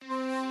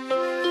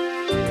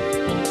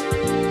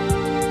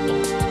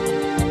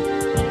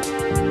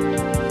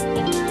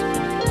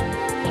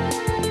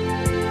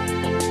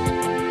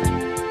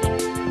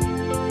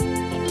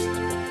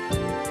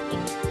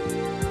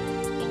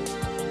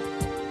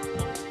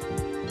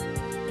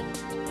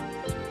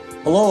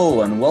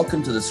Hello, and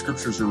welcome to the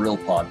Scriptures Are Real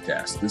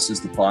podcast. This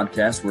is the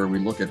podcast where we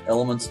look at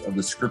elements of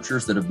the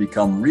Scriptures that have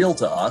become real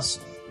to us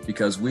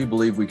because we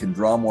believe we can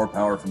draw more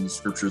power from the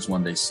Scriptures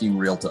when they seem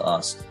real to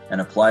us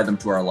and apply them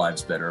to our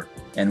lives better,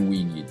 and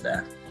we need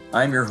that.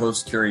 I'm your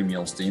host, Kerry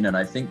Mielstein, and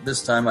I think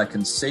this time I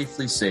can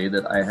safely say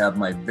that I have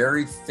my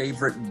very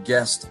favorite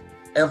guest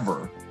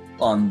ever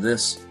on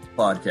this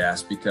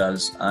podcast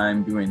because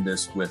I'm doing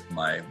this with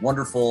my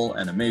wonderful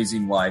and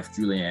amazing wife,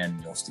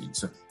 Julianne Mielstein.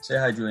 So say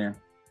hi, Julianne.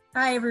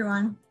 Hi,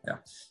 everyone. Yeah.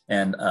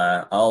 And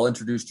I'll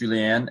introduce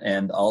Julianne,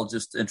 and I'll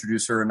just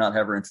introduce her and not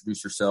have her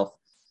introduce herself.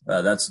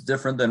 That's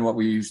different than what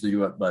we usually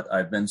do, but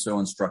I've been so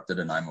instructed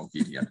and I'm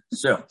obedient.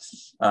 So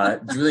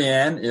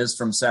Julianne is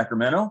from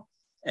Sacramento,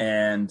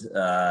 and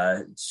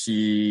I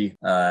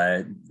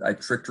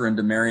tricked her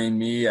into marrying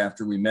me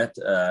after we met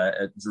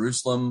at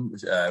Jerusalem.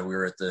 We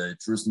were at the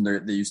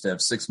Jerusalem. They used to have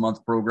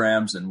 6-month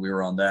programs, and we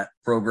were on that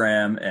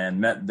program and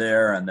met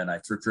there. And then I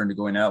tricked her into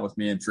going out with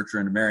me and tricked her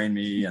into marrying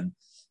me. And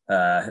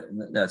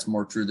that's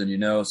more true than you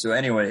know. So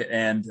anyway,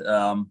 and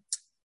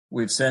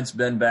we've since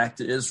been back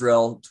to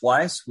Israel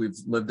twice. We've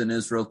lived in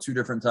Israel 2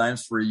 different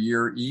times for a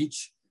year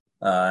each.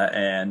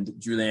 And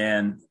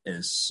Julianne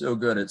is so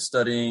good at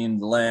studying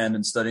the land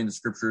and studying the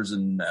Scriptures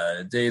in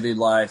daily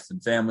life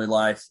and family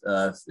life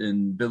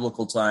in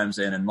biblical times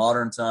and in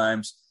modern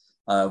times.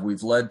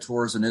 We've led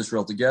tours in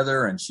Israel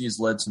together, and she's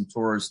led some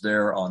tours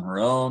there on her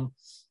own.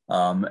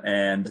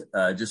 And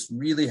just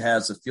really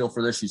has a feel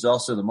for this. She's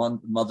also the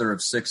mother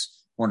of 6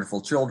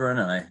 wonderful children.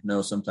 And I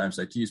know sometimes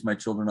I tease my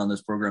children on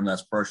this program.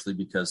 That's partially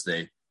because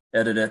they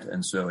edit it.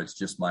 And so it's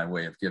just my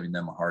way of giving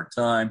them a hard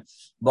time.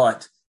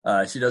 But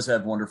she does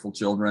have wonderful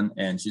children,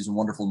 and she's a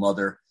wonderful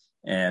mother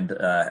and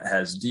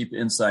has deep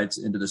insights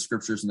into the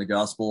Scriptures and the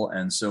gospel.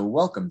 And so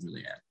welcome,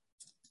 Julianne.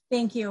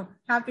 Thank you.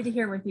 Happy to be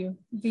here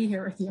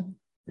with you.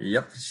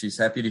 Yep. She's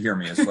happy to hear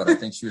me is what I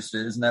think she was.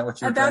 Isn't that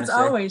what you were trying to say?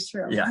 That's always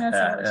true. Yeah,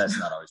 that's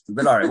not always true.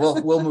 But all right,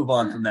 we'll move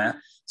on from that.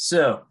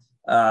 So,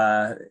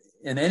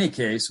 in any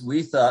case,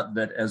 we thought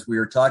that as we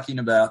were talking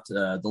about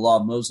the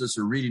law of Moses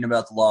or reading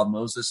about the law of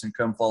Moses and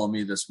Come Follow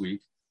Me this week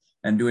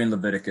and doing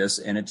Leviticus,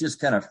 and it just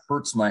kind of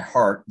hurts my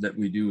heart that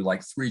we do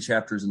like 3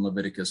 chapters in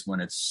Leviticus when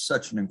it's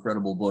such an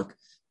incredible book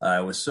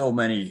with so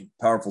many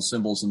powerful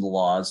symbols in the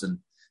laws. And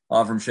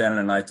Avram Shannon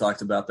and I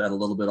talked about that a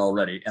little bit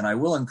already. And I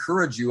will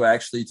encourage you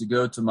actually to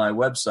go to my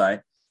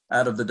website,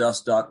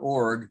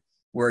 outofthedust.org,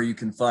 where you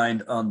can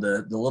find on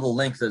the little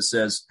link that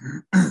says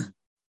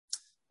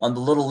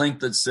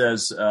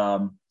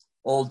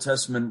Old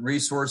Testament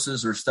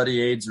resources or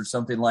study aids or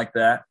something like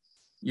that,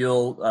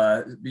 you'll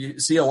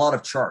see a lot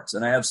of charts.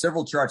 And I have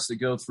several charts that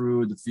go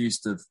through the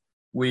Feast of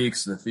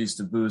Weeks, the Feast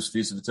of Booths,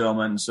 Feast of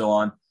Atonement, and so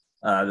on,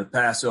 the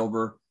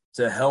Passover,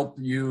 to help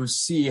you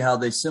see how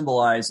they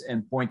symbolize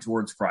and point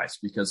towards Christ,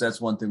 because that's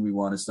one thing we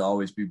want is to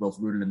always be both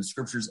rooted in the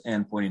Scriptures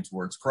and pointing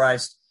towards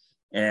Christ.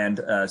 And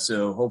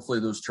so hopefully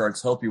those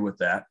charts help you with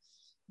that.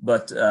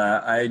 But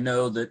I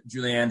know that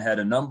Julianne had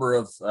a number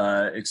of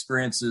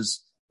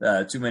experiences,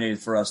 too many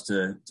for us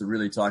to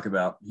really talk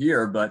about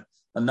here, but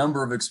a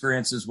number of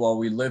experiences while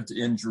we lived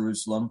in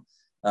Jerusalem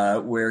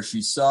where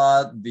she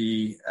saw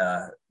the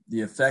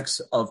effects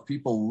of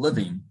people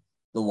living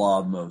the law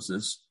of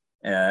Moses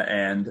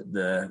and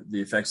the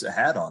effects it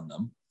had on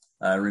them.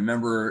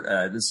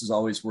 Remember, this is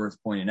always worth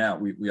pointing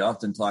out. We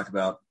often talk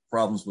about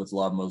problems with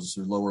law of Moses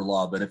or lower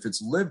law, but if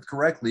it's lived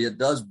correctly, it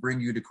does bring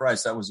you to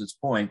Christ. That was its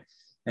point.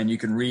 And you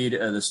can read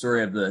the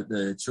story of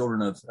the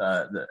children of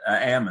the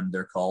Ammon,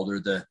 they're called,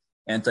 or the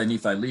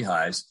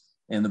Anti-Nephi-Lehi's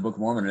in the Book of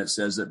Mormon. And it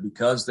says that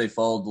because they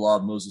followed the law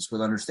of Moses with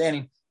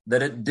understanding,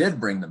 that it did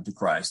bring them to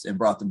Christ and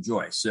brought them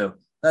joy. So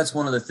that's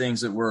one of the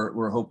things that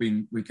we're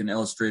hoping we can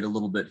illustrate a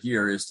little bit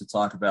here, is to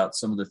talk about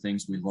some of the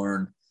things we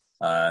learned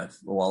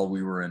while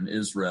we were in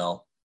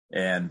Israel,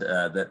 and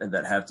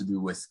that have to do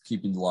with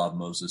keeping the law of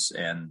Moses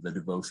and the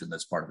devotion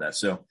that's part of that.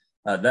 So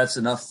that's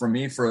enough from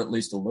me for at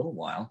least a little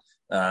while.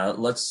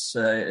 Let's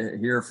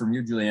hear from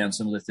you, Julianne,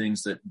 some of the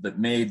things that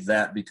made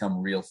that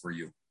become real for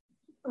you.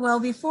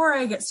 Well, before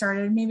I get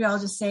started, maybe I'll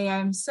just say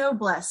I'm so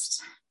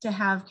blessed to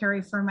have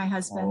Kerry for my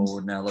husband. Oh,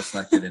 now let's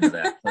not get into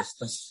that.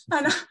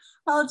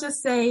 I'll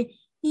just say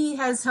he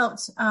has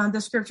helped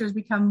the Scriptures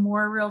become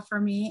more real for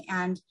me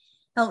and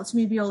helped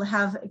me be able to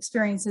have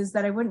experiences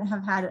that I wouldn't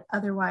have had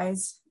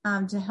otherwise,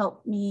 to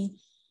help me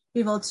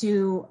be able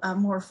to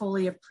more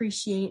fully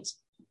appreciate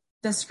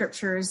the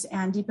Scriptures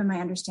and deepen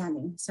my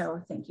understanding.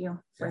 So thank you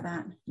for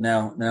that.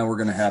 Now we're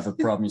going to have a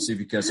problem, you see,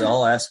 because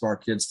I'll ask our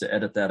kids to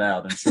edit that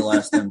out and she'll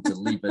ask them to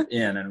leave it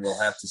in, and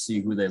we'll have to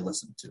see who they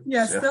listen to.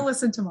 Yes, they'll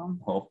listen to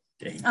Mom.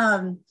 Okay.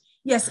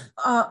 Yes.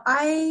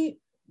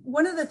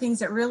 One of the things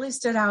that really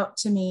stood out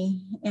to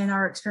me in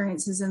our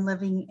experiences in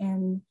living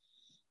in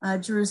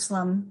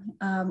Jerusalem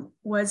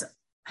was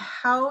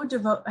how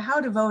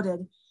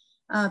devoted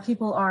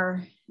people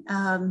are.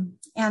 And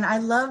I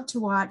love to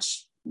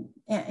watch,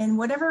 in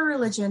whatever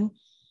religion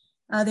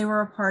they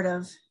were a part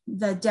of,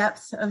 the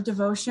depth of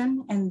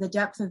devotion and the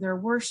depth of their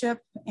worship,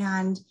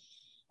 and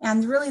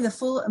really the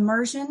full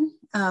immersion,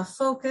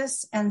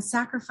 focus, and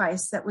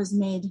sacrifice that was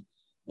made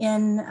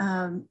in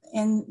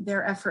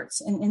their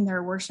efforts and in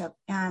their worship.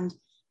 And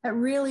that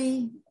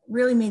really,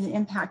 really made an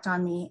impact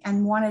on me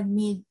and wanted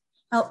me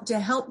to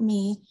help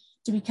me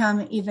to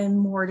become even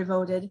more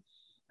devoted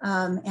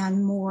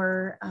and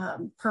more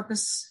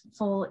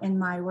purposeful in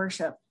my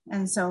worship.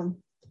 And so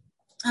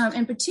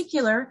in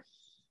particular,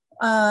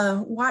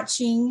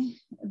 watching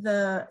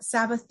the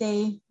Sabbath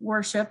day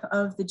worship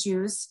of the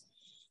Jews.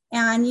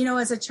 And,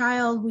 as a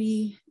child,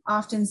 we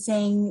often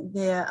sang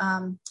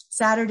the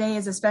Saturday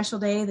is a special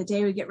day, the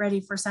day we get ready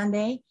for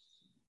Sunday.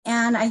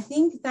 And I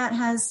think that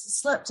has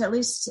slipped, at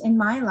least in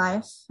my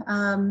life.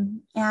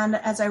 And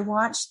as I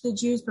watch the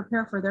Jews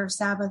prepare for their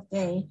Sabbath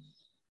day,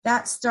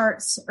 that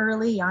starts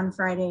early on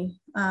Friday.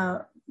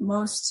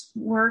 Most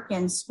work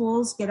and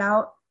schools get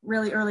out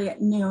really early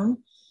at noon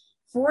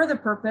for the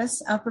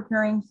purpose of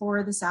preparing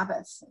for the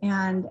Sabbath.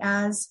 And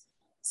as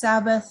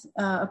Sabbath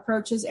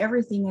approaches,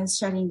 everything is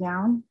shutting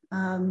down.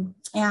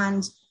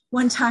 And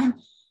one time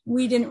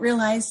we didn't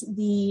realize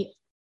the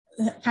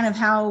kind of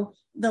how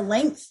the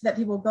length that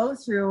people go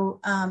through.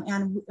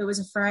 And it was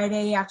a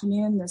Friday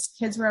afternoon. The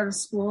kids were out of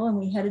school and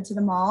we headed to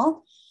the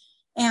mall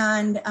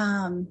and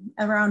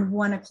around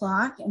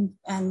 1:00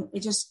 and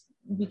it just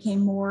became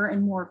more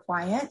and more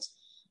quiet.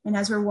 And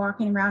as we're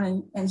walking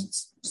around and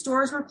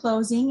stores were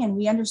closing and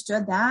we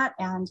understood that.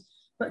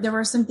 But there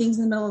were some things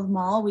in the middle of the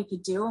mall we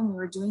could do. And we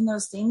were doing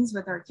those things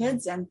with our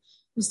kids. And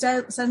we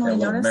suddenly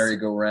noticed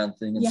merry-go-round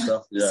thing and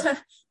stuff. Yeah.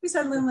 We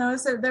suddenly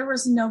noticed that there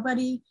was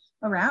nobody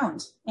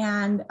around.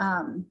 And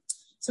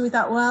so we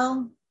thought,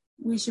 well,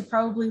 we should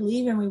probably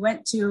leave. And we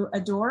went to a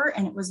door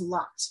and it was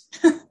locked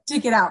to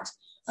get out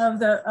of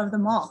the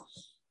mall.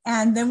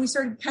 And then we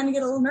started kind of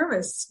get a little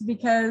nervous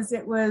because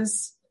it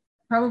was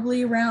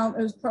probably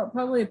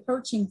probably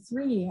approaching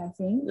 3, I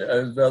think. Yeah,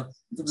 it was about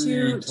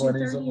 3:20,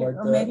 something like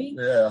that. Maybe.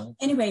 Yeah.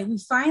 Anyway, we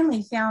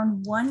finally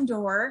found one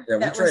door. Yeah,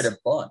 we tried a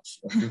bunch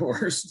of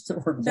doors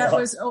that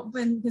was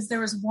open because there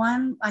was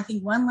one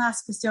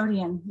last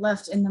custodian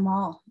left in the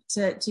mall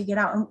to get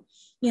out.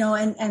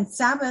 And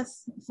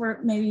Sabbath, for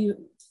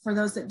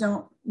those that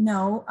don't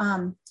know,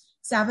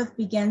 Sabbath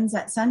begins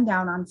at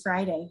sundown on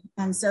Friday.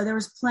 And so there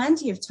was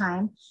plenty of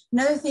time.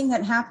 Another thing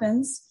that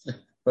happens.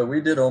 But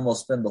we did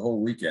almost spend the whole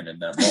weekend in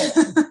that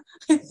mall.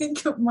 I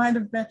think it might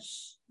have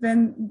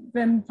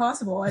been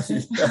possible, I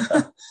think.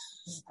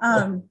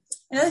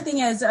 Another thing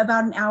is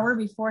about an hour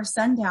before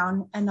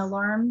sundown, an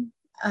alarm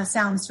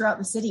sounds throughout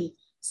the city.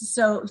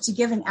 So to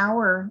give an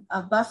hour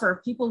of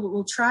buffer, people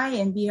will try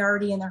and be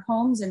already in their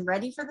homes and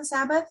ready for the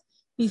Sabbath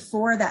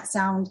before that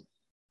sound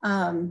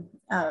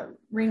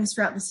rings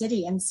throughout the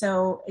city. And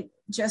so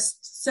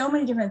just so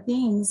many different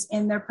things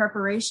in their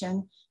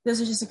preparation. Those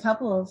are just a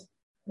couple of.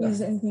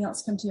 Does anything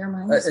else come to your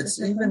mind? It's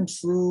even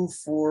true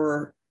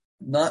for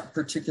not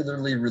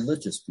particularly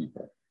religious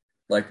people.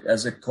 Like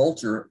as a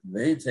culture,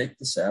 they take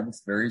the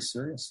Sabbath very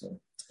seriously.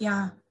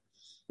 Yeah.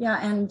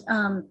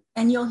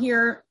 And you'll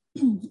hear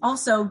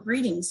also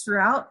greetings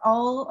throughout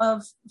all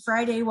of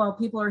Friday while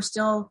people are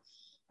still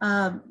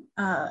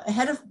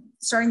ahead of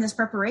starting this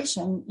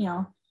preparation.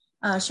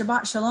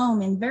 Shabbat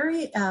Shalom, and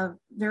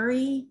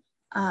very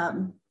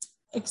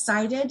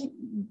excited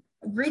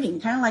greeting,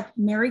 kind of like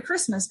Merry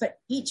Christmas, but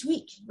each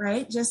week,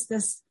 right? Just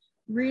this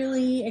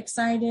really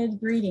excited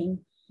greeting.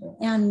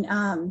 And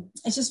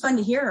it's just fun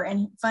to hear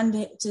and fun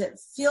to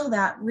feel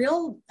that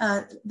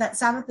that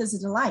Sabbath is a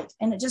delight.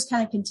 And it just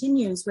kind of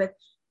continues with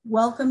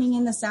welcoming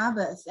in the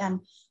Sabbath and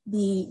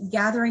the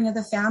gathering of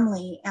the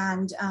family.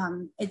 And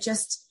it's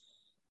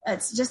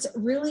just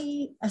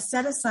really a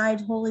set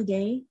aside holy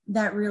day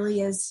that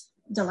really is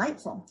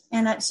delightful.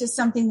 And that's just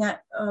something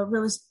that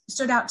really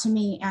stood out to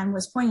me and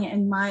was poignant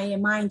in my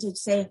mind to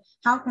say,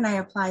 how can I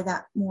apply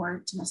that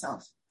more to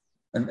myself?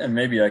 And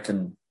maybe I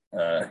can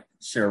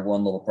share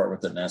one little part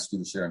with it and ask you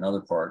to share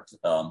another part.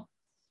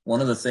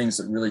 One of the things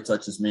that really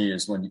touches me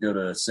is when you go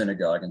to a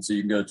synagogue, and so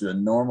you can go to a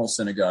normal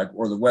synagogue,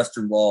 or the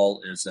Western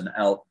Wall is an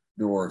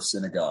outdoor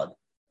synagogue.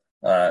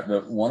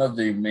 But one of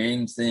the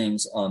main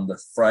things on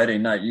the Friday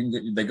night,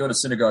 they go to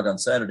synagogue on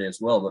Saturday as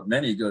well, but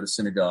many go to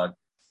synagogue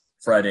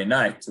Friday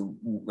night to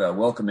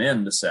welcome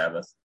in the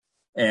Sabbath.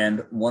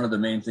 And one of the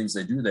main things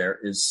they do there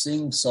is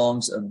sing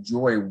songs of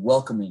joy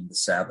welcoming the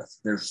Sabbath.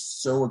 They're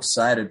so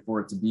excited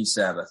for it to be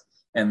Sabbath.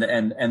 And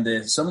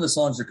some of the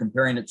songs are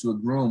comparing it to a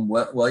groom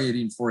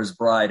waiting for his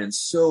bride, and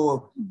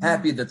so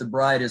happy that the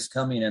bride is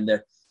coming.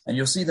 And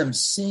you'll see them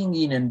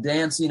singing and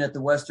dancing at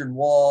the Western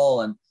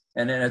Wall, and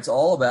it's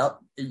all about,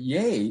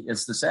 yay,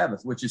 it's the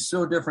Sabbath, which is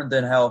so different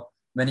than how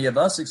many of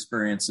us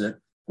experience it,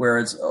 where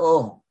it's,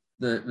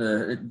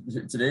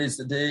 today's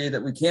the day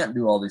that we can't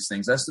do all these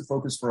things. That's the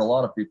focus for a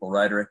lot of people,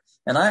 right?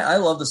 And I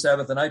love the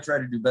Sabbath, and I try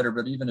to do better.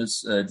 But even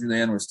as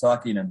Julianne was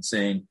talking and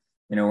saying,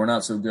 we're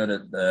not so good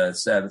at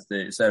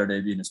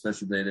Saturday being a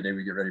special day, the day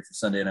we get ready for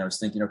Sunday. And I was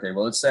thinking, okay,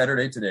 well, it's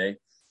Saturday today.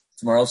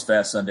 Tomorrow's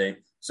Fast Sunday.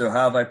 So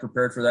how have I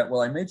prepared for that?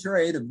 Well, I made sure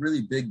I ate a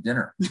really big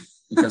dinner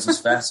because it's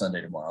Fast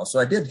Sunday tomorrow. So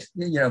I did,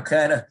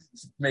 kind of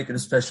make it a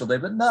special day,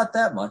 but not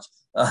that much.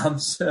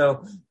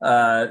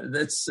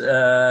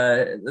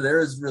 There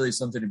is really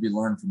something to be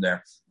learned from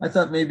there. I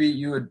thought maybe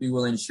you would be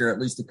willing to share at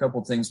least a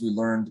couple things we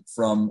learned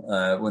from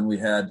when we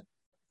went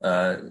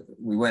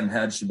and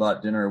had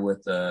Shabbat dinner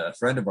with a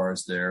friend of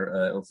ours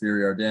there, Ophir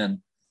Yarden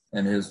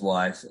and his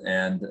wife,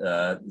 and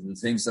the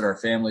things that our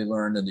family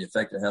learned and the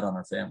effect it had on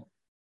our family.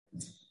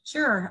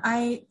 Sure.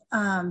 A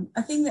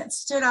thing that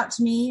stood out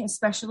to me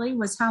especially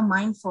was how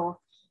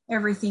mindful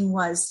everything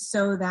was,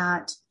 so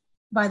that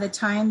by the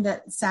time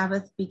that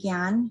Sabbath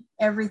began,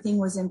 everything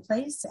was in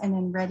place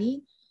and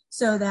ready,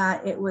 so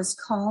that it was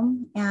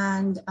calm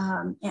and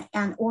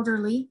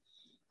orderly.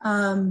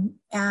 And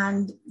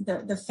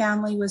the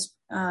family was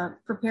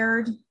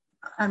prepared.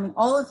 I mean,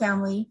 all the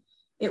family,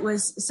 it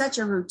was such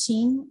a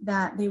routine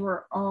that they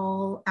were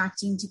all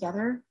acting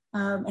together.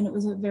 And it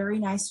was a very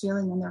nice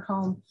feeling in their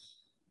home.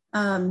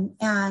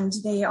 And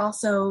they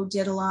also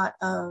did a lot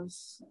of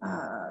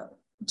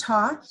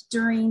talk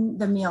during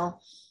the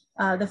meal.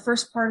 The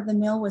first part of the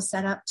meal was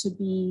set up to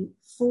be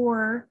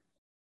for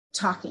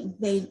talking.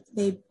 They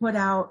put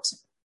out,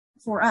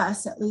 for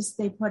us at least,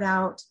 they put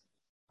out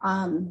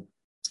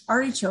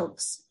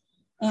artichokes,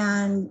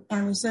 and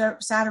we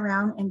sat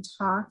around and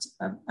talked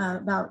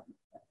about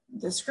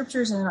the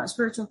scriptures and about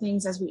spiritual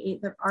things as we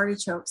ate the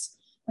artichokes.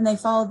 And they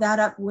followed that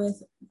up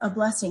with a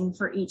blessing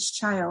for each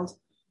child.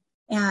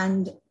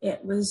 And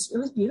it was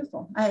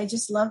beautiful. I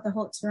just loved the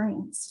whole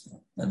experience.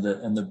 And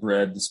the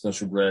bread, the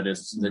special bread,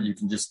 is that you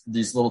can just,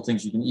 these little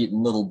things you can eat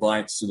in little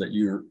bites so that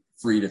you're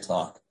free to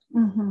talk.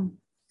 Mm-hmm.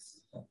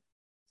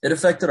 It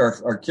affected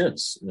our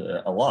kids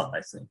a lot,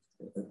 I think.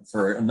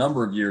 For a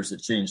number of years,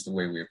 it changed the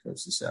way we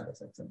approach the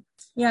Sabbath, I think.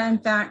 Yeah, in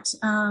fact,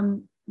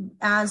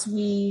 as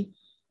we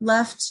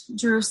left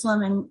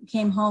Jerusalem and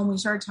came home, we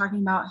started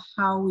talking about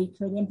how we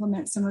could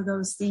implement some of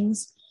those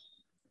things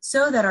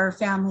so that our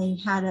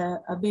family had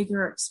a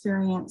bigger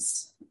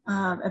experience,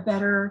 a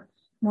better,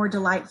 more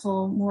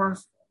delightful, more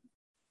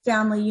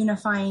family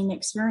unifying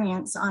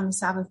experience on the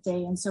Sabbath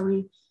day. And so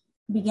we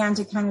began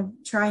to kind of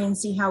try and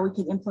see how we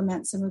could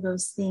implement some of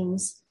those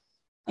things.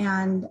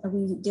 And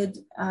we did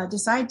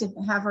decide to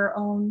have our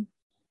own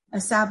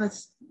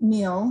Sabbath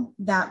meal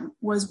that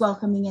was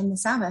welcoming in the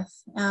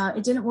Sabbath.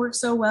 It didn't work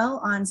so well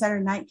on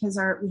Saturday night because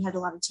we had a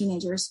lot of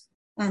teenagers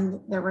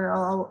and there were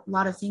a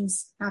lot of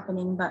things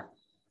happening, but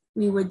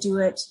we would do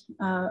it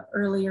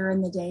earlier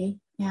in the day,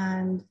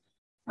 and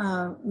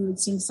we would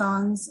sing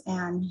songs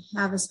and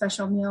have a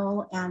special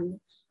meal and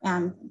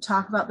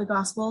talk about the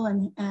gospel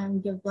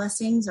and give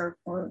blessings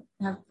or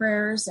have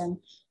prayers and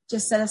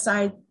just set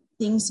aside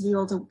things to be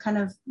able to kind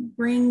of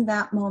bring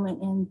that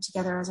moment in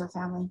together as a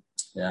family.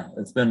 Yeah,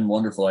 it's been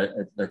wonderful.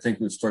 I think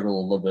we've struggled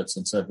a little bit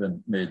since I've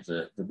been made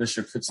the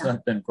bishop. It's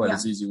not been quite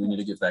as easy. We need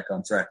to get back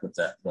on track with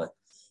that, but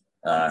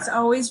it's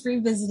always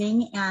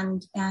revisiting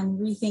and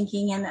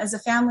rethinking. And as a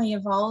family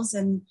evolves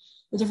and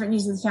the different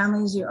needs of the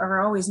families, you are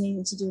always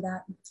needing to do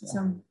that. Yeah.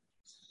 So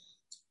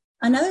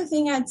another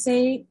thing I'd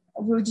say,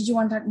 did you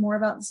want to talk more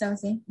about the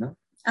Sabbath day? No.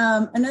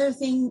 Another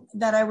thing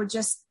that I would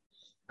just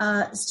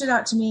stood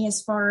out to me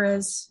as far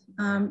as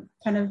kind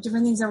of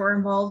different things that were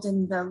involved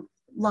in the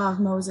law of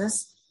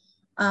Moses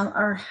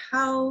are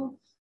how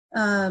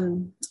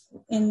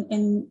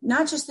in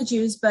not just the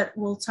Jews, but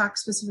we'll talk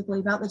specifically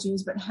about the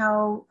Jews, but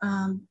how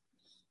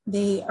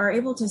they are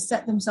able to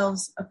set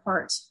themselves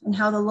apart and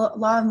how the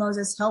law of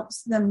Moses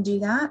helps them do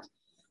that.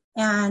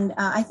 And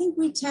I think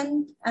we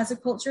tend as a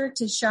culture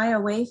to shy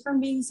away from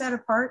being set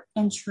apart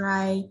and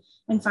try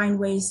and find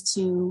ways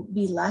to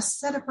be less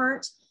set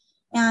apart.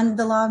 And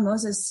the law of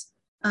Moses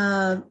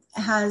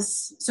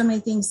has so many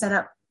things set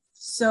up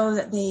so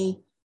that they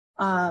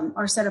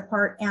are set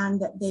apart and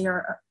that they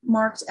are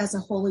marked as a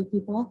holy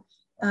people,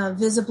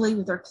 visibly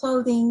with their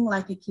clothing,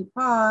 like a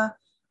kippah,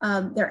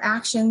 their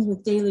actions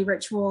with daily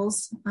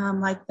rituals,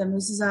 like the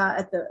mezuzah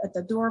at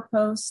the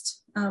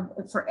doorpost,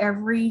 for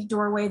every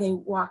doorway they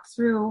walk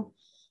through,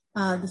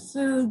 the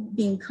food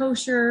being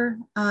kosher,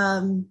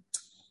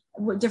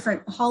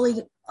 different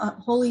holidays.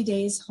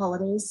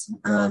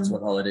 That's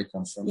what holiday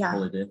comes from. Yeah.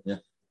 Holy day, yeah.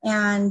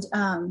 And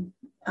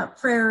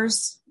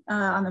prayers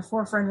on the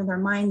forefront of their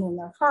mind and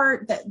their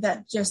heart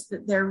that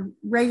they're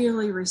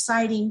regularly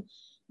reciting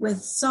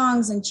with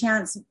songs and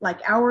chants,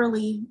 like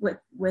hourly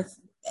with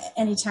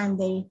anytime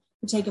they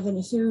partake of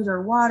any food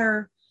or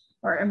water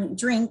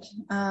drink.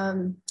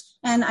 And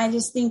I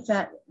just think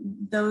that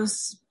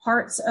those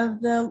parts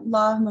of the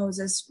law of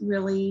Moses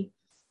really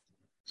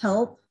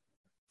help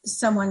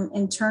someone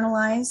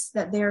internalize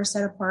that they are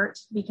set apart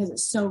because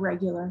it's so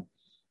regular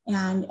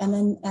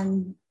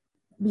and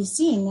be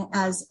seen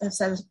as a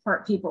set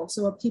apart people.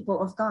 So a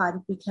people of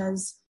God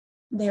because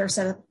they are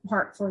set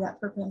apart for that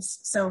purpose.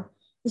 So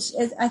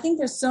I think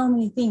there's so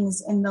many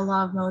things in the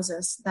law of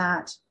Moses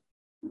that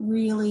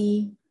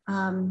really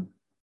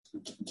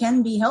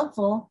can be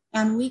helpful,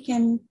 and we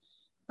can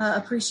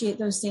appreciate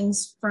those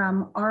things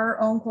from our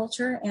own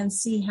culture and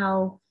see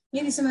how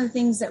maybe some of the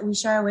things that we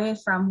shy away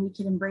from we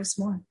could embrace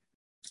more.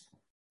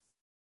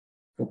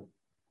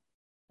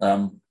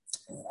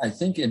 I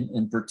think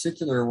in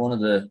particular, one of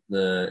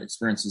the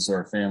experiences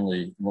our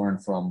family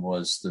learned from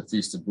was the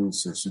Feast of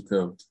Booths or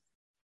Sukkot.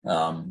 I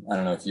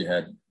don't know if you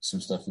had some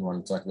stuff you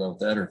wanted to talk about with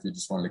that, or if you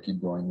just wanted to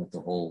keep going with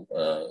the whole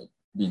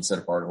being set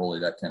apart, holy,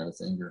 that kind of a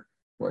thing, or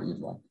what you'd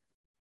like.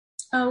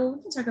 Oh,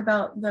 we can talk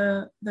about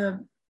the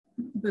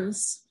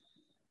booths.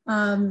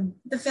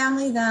 The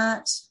family,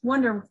 that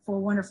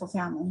wonderful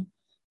family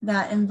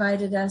that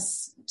invited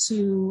us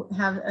to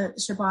have a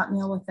Shabbat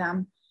meal with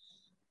them,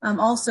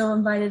 also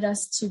invited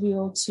us to be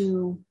able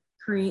to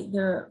create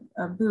the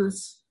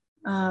booth.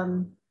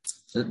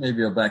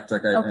 Maybe I'll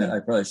backtrack. I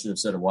probably should have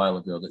said a while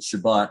ago that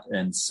Shabbat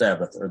and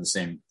Sabbath are the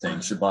same thing.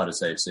 Shabbat is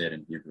how you say it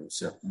in Hebrew.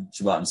 So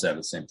Shabbat and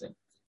Sabbath, same thing.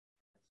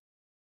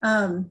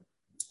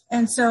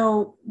 And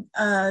so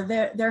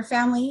their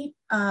family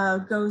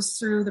goes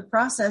through the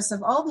process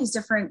of all these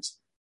different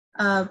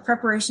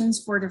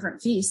preparations for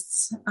different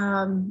feasts,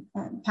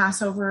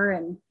 Passover,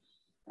 and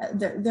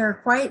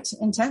they're quite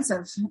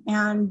intensive.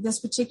 And this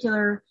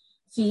particular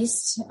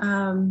feast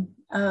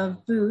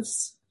of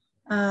booths,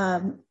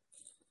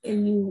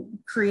 you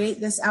create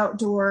this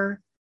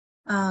outdoor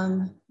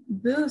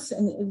booth,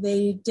 and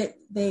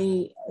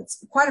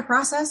it's quite a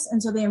process.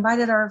 And so they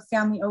invited our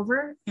family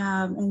over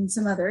and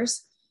some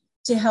others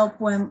to help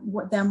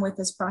them with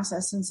this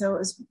process. And so it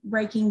was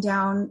breaking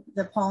down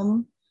the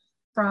palm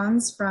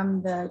fronds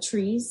from the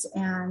trees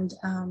and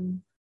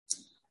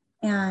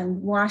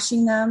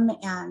washing them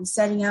and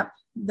setting up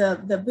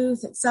the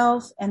booth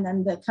itself, and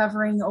then the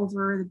covering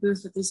over the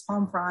booth with these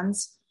palm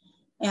fronds.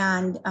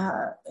 And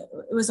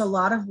it was a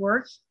lot of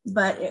work,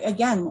 but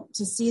again,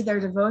 to see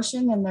their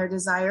devotion and their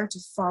desire to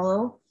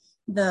follow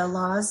the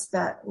laws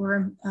that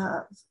were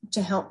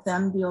to help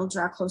them be able to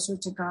draw closer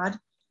to God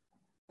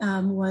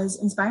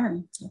was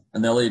inspiring.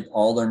 And they'll eat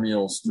all their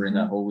meals during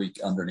that whole week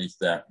underneath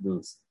that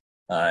booth,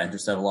 and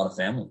just have a lot of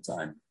family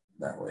time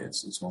that way.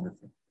 It's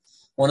wonderful.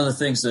 One of the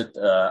things that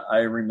I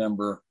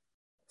remember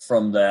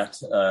from that,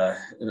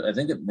 I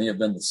think it may have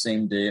been the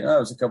same day. It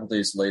was a couple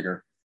days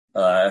later.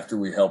 After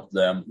we helped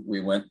them,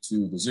 we went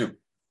to the zoo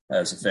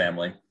as a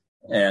family.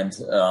 And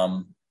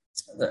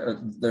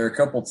there are a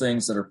couple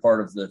things that are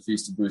part of the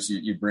Feast of Booths.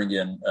 You bring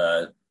in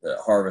a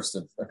harvest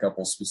of a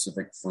couple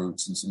specific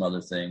fruits and some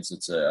other things.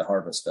 It's a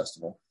harvest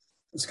festival.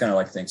 It's kind of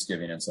like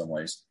Thanksgiving in some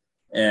ways.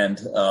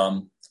 And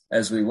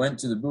as we went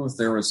to the booth,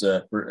 there was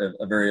a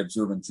very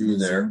observant Jew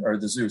there, or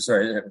the zoo,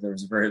 sorry, there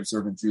was a very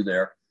observant Jew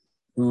there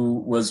who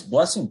was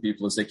blessing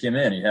people as they came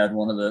in. He had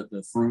one of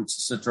the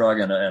fruits, a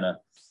citrog, and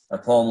a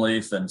palm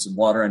leaf and some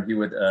water, and he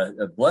would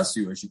bless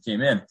you as you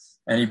came in.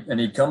 And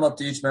he'd come up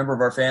to each member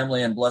of our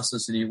family and bless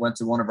us. And he went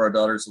to one of our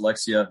daughters,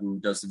 Alexia, who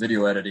does the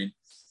video editing,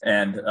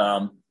 and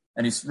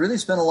he's really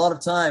spent a lot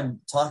of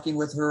time talking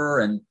with her,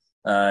 and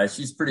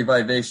she's pretty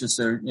vivacious.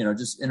 So,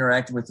 just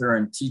interacting with her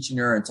and teaching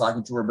her and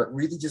talking to her, but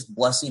really just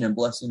blessing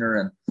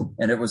her.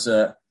 And it was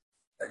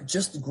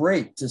just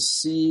great to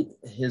see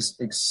his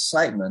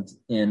excitement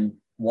in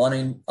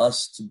wanting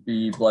us to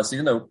be blessed,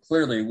 even though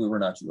clearly we were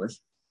not Jewish.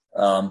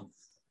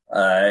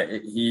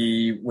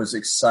 He was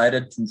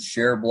excited to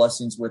share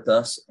blessings with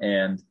us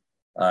and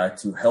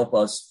to help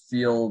us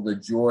feel the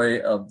joy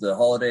of the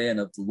holiday and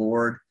of the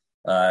Lord.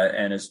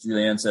 And as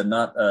Julianne said,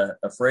 not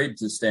afraid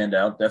to stand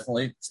out,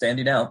 definitely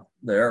standing out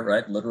there,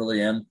 right?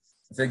 Literally and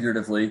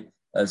figuratively,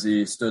 as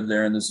he stood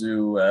there in the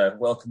zoo,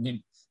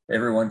 welcoming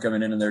everyone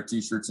coming in their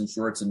T-shirts and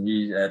shorts. And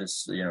he had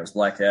his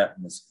black hat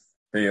and his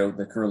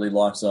the curly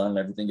locks on and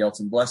everything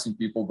else, and blessing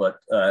people, but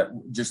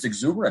just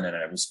exuberant in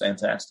it. It was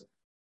fantastic.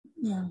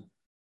 Yeah.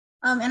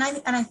 And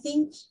I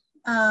think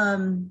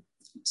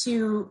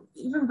to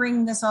even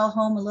bring this all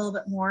home a little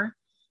bit more,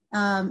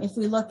 if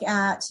we look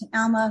at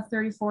Alma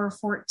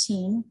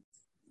 34:14,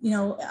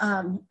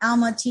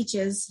 Alma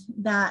teaches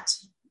that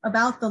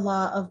about the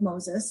law of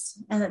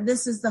Moses, and that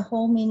this is the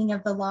whole meaning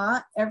of the law,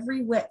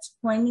 every whit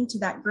pointing to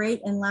that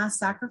great and last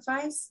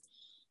sacrifice,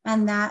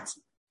 and that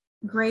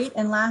great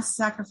and last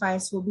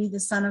sacrifice will be the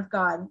Son of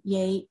God,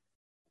 yea,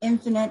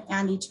 infinite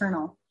and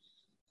eternal.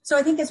 So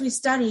I think as we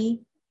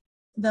study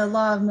the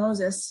law of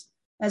Moses,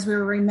 as we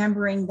were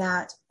remembering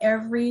that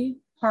every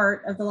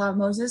part of the law of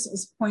Moses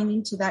is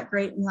pointing to that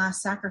great and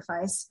last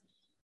sacrifice,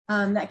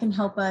 that can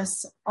help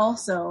us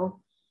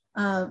also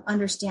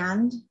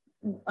understand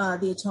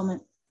the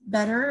atonement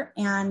better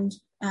and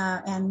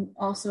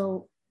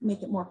also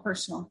make it more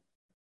personal.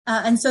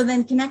 And so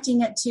then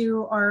connecting it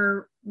to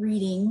our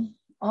reading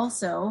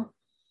also,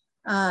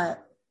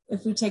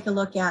 if we take a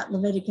look at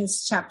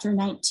Leviticus chapter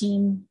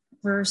 19,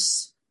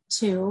 verse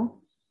 2,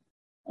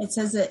 it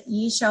says that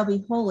ye shall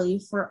be holy,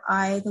 for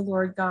I, the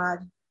Lord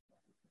God,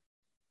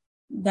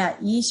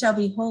 that ye shall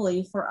be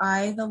holy, for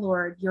I, the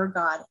Lord your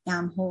God,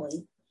 am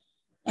holy.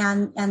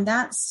 And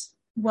that's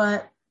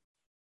what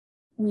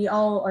we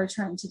all are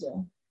trying to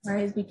do,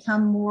 right? Is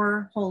become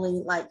more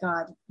holy like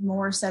God,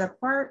 more set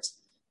apart,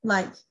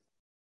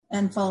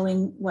 and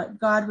following what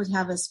God would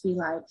have us be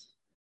like.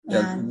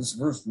 And this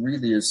verse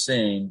really is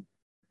saying,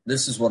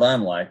 this is what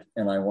I'm like,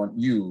 and I want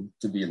you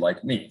to be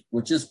like me,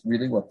 which is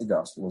really what the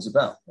gospel is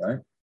about, right?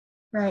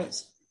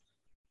 Right.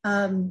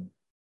 And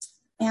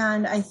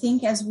And I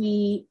think as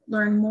we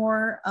learn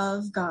more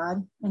of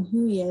God and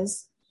who he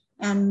is,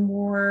 and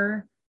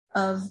more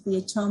of the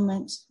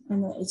atonement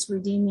and its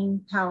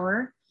redeeming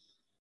power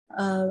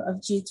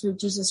through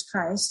Jesus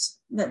Christ,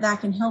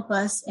 that can help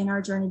us in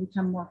our journey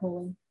become more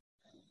holy.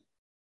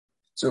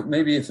 So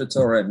maybe if it's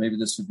all right, maybe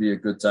this would be a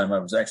good time. I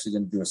was actually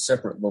going to do a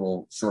separate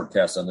little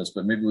shortcast on this,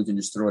 but maybe we can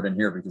just throw it in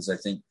here because I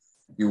think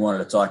you wanted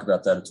to talk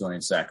about that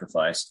atoning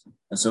sacrifice.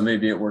 And so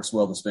maybe it works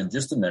well to spend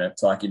just a minute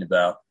talking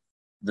about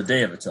the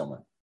Day of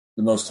Atonement,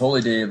 the most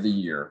holy day of the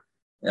year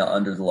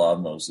under the law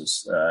of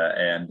Moses.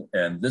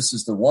 And this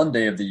is the one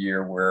day of the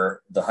year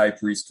where the high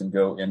priest can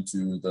go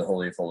into the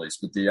Holy of Holies.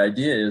 But the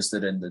idea is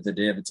that in the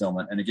Day of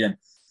Atonement, and again,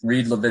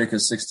 read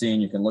Leviticus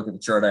 16. You can look at the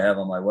chart I have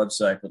on my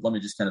website, but let me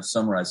just kind of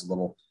summarize a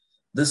little.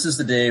 This is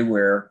the day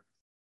where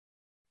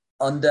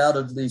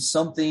undoubtedly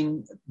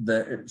something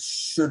that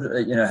should,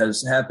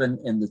 has happened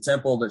in the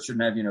temple that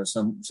shouldn't have,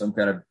 some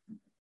kind of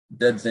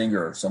dead thing,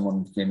 or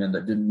someone came in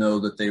that didn't know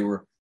that they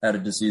had a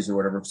disease or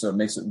whatever. So it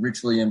makes it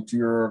ritually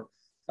impure.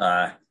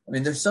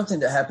 There's something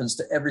that happens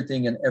to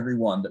everything and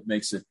everyone that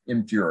makes it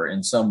impure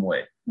in some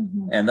way.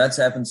 Mm-hmm. And that's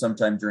happened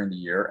sometime during the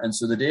year. And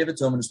so the Day of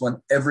Atonement is when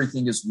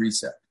everything is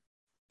reset.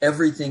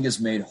 Everything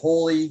is made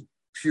holy,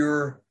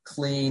 pure,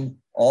 clean.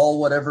 All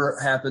whatever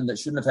happened that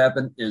shouldn't have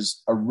happened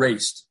is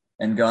erased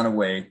and gone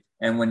away.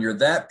 And when you're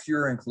that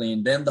pure and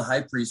clean, then the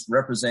high priest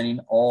representing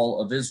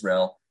all of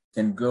Israel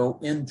can go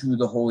into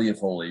the Holy of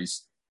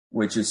Holies,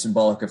 which is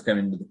symbolic of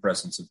coming into the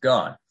presence of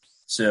God.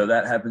 So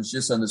that happens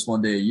just on this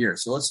one day a year.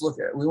 So let's look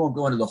at, we won't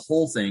go into the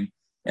whole thing.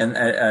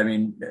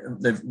 And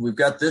we've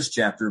got this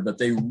chapter, but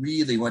they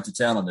really went to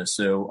town on this.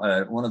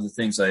 So one of the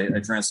things I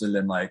translated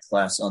in my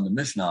class on the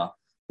Mishnah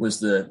was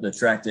the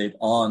tractate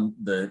on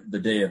the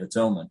Day of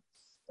Atonement.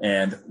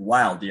 And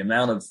wow, the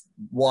amount of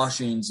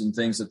washings and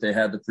things that they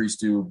had the priest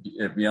do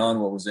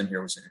beyond what was in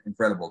here was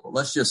incredible. But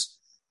let's just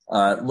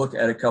look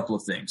at a couple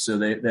of things. So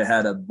they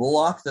had a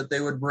bullock that they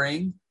would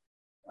bring,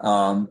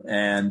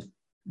 and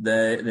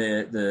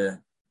the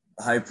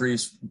high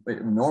priest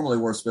normally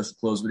wore special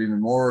clothes, but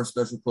even more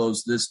special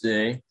clothes this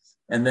day.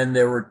 And then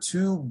there were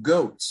 2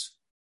 goats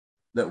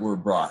that were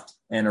brought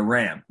and a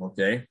ram.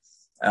 Okay.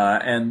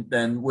 And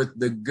then with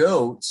the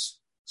goats,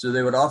 so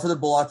they would offer the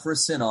bullock for a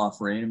sin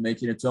offering and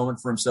making atonement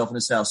for himself and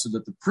his house so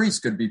that the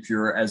priest could be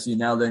pure as he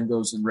now then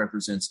goes and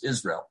represents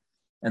Israel.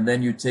 And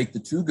then you take the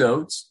 2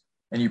 goats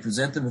and you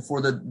present them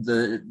before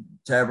the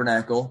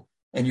tabernacle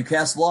and you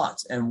cast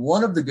lots. And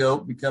one of the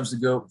goat becomes the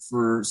goat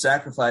for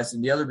sacrifice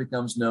and the other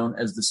becomes known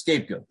as the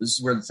scapegoat. This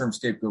is where the term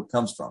scapegoat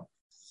comes from.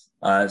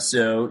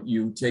 So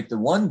you take the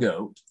one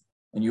goat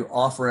and you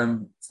offer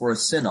him for a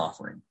sin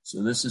offering.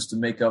 So this is to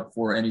make up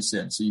for any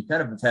sin. So you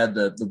kind of have had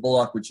the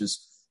bullock, which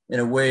is, in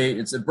a way,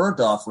 it's a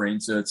burnt offering,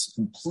 so it's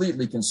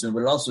completely consumed,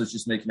 but it also is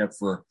just making up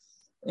for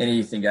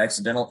anything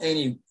accidental,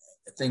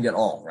 anything at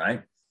all,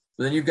 right?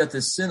 So then you've got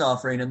this sin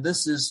offering, and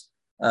this is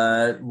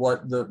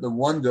what the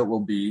one goat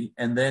will be,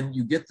 and then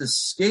you get the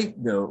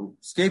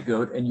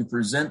scapegoat, and you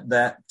present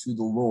that to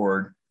the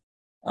Lord,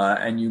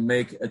 and you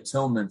make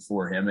atonement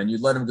for him, and you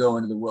let him go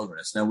into the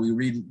wilderness. Now we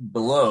read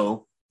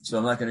below, so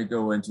I'm not going to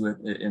go into it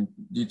in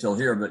detail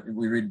here, but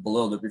we read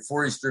below that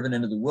before he's driven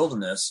into the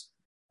wilderness,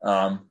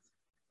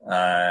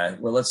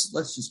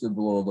 let's just go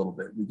below a little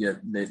bit. We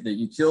get that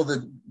you kill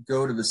the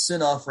goat of the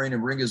sin offering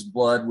and bring his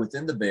blood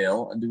within the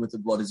veil and do with the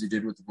blood as you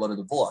did with the blood of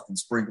the bullock and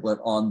sprinkle it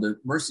on the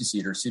mercy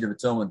seat or seat of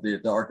atonement,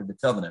 the Ark of the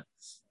Covenant.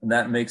 And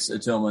that makes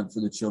atonement for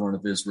the children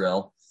of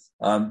Israel.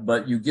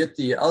 But you get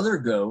the other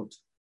goat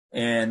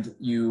and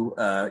you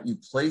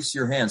place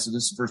your hands. So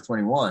this is verse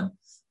 21.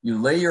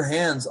 You lay your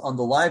hands on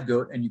the live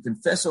goat and you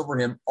confess over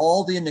him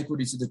all the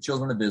iniquities of the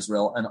children of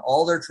Israel and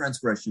all their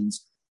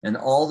transgressions and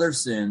all their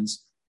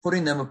sins,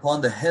 putting them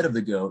upon the head of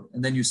the goat,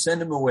 and then you send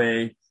him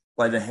away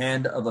by the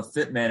hand of a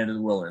fit man into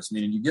the wilderness,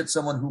 meaning you get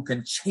someone who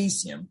can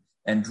chase him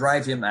and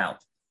drive him out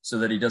so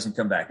that he doesn't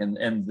come back. And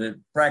the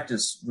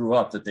practice grew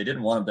up that they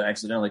didn't want him to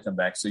accidentally come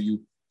back, so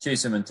you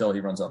chase him until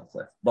he runs off the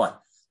cliff.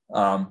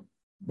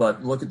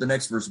 But look at the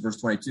next verse, verse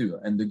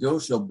 22. And the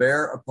goat shall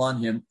bear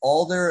upon him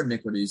all their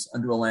iniquities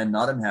unto a land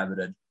not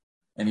inhabited,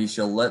 and he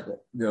shall let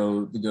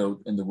go the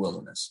goat in the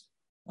wilderness.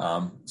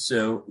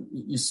 So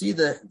you see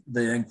the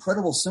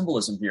incredible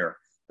symbolism here,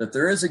 that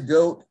there is a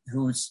goat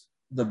whose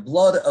the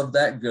blood of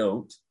that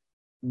goat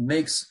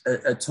makes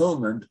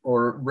atonement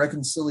or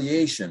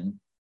reconciliation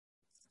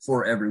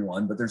for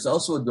everyone, but there's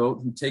also a goat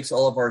who takes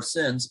all of our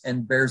sins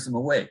and bears them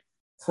away.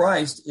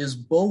 Christ is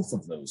both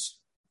of those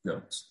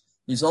goats.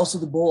 He's also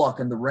the bullock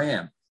and the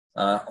ram.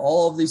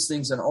 All of these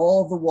things and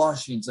all of the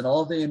washings and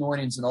all of the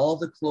anointings and all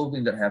of the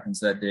clothing that happens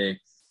that day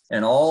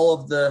and all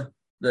of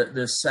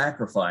the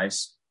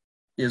sacrifice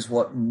is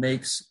what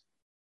makes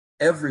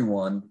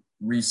everyone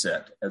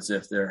reset as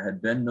if there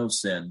had been no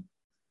sin,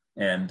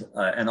 and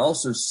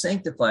also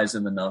sanctifies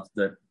them enough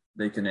that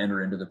they can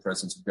enter into the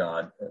presence of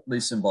God, at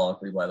least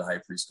symbolically, by the high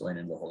priest going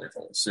into the Holy of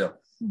Holies. So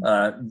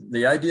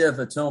the idea of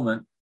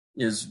atonement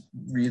is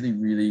really,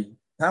 really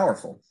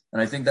powerful.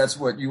 And I think that's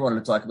what you wanted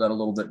to talk about a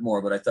little bit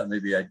more, but I thought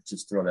maybe I'd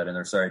just throw that in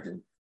there. Sorry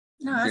to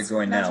get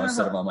going now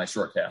instead of on my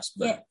short cast.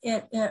 But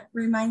it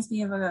reminds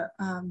me of a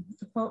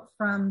quote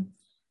from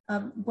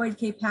Boyd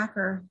K.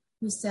 Packer,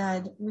 who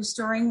said,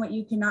 "Restoring what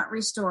you cannot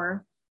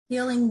restore,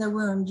 healing the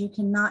wound you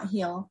cannot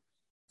heal,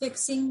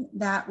 fixing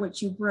that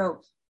which you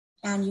broke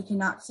and you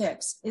cannot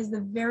fix is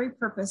the very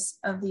purpose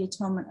of the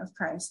atonement of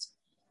Christ,"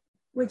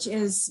 which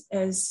is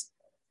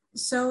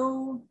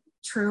so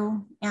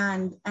true.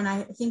 And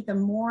I think the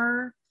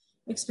more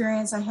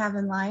experience I have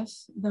in life,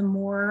 the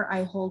more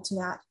I hold to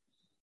that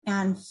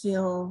and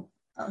feel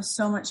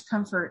so much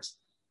comfort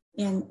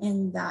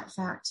in that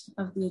fact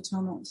of the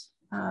atonement.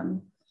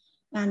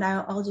 And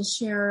I'll just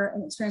share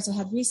an experience I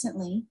had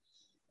recently.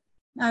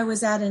 I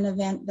was at an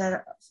event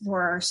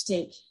for our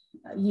stake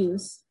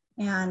youth,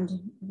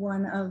 and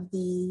one of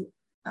the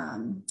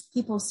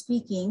people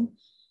speaking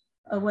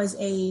was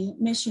a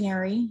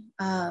missionary,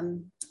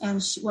 and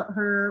what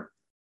her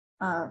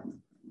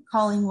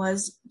calling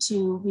was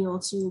to be able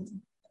to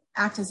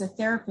act as a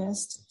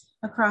therapist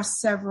across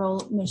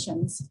several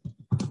missions.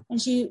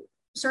 And she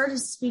started to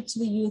speak to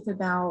the youth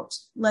about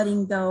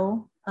letting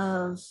go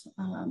of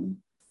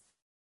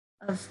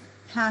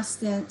past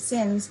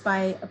sins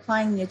by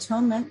applying the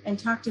atonement, and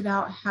talked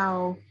about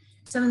how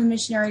some of the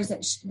missionaries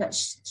that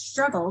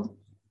struggled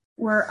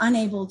were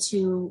unable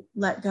to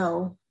let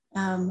go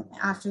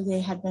after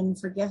they had been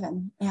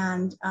forgiven.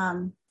 And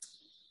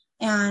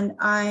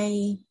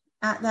I,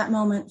 at that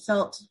moment,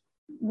 felt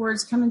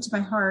words come into my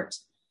heart.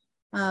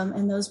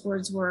 And those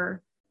words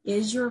were,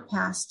 "Is your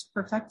past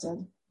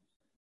perfected?"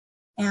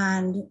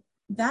 And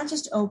that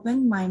just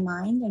opened my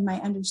mind and my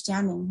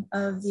understanding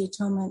of the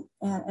atonement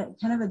at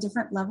kind of a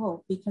different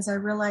level, because I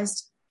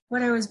realized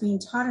what I was being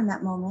taught in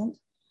that moment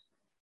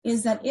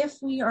is that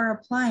if we are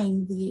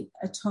applying the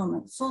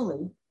atonement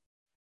fully,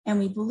 and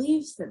we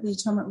believe that the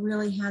atonement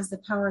really has the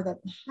power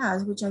that it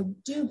has, which I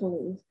do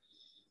believe,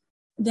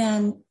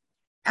 then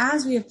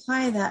as we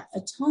apply that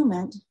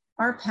atonement,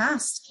 our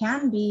past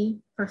can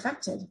be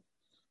perfected.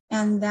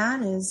 And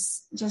that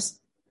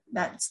just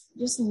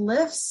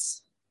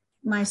lifts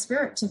my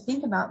spirit to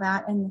think about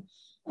that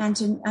and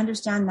to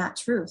understand that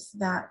truth,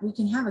 that we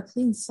can have a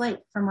clean slate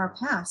from our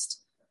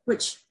past,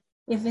 which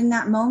if in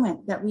that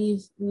moment that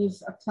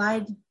we've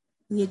applied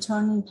the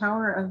atoning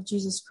power of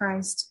Jesus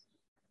Christ,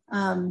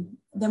 then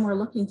we're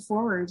looking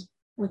forward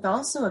with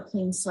also a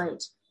clean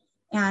slate.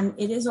 And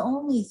it is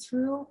only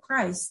through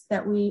Christ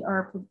that we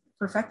are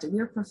perfected.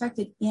 We are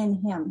perfected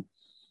in him.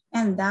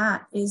 And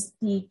that is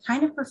the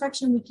kind of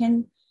perfection we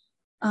can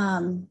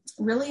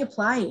really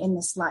apply in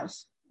this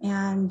life,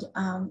 and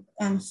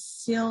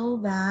feel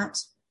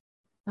that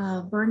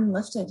burden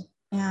lifted.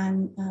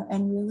 And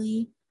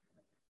really,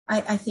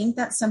 I think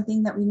that's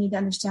something that we need to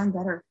understand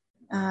better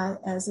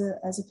as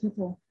a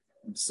people,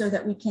 so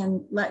that we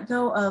can let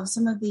go of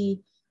some of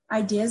the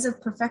ideas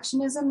of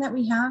perfectionism that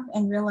we have,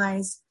 and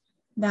realize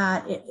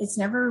that it's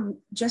never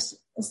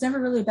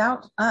really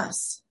about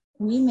us.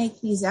 We make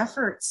these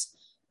efforts,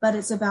 but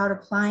it's about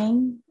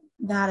applying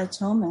that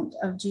atonement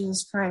of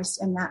Jesus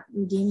Christ and that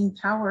redeeming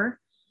power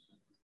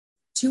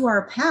to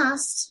our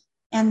past,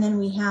 and then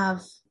we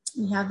have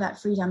that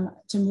freedom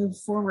to move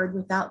forward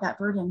without that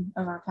burden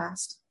of our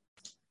past.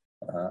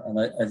 And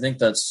I think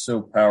that's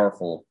so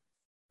powerful.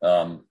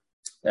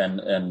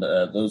 And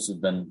those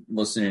who've been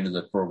listening to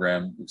the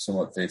program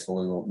somewhat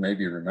faithfully will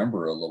maybe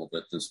remember a little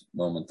bit this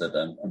moment that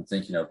I'm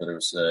thinking of. But it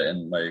was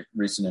in my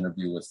recent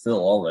interview with Phil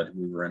Allred,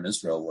 who we were in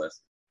Israel with.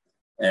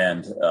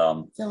 And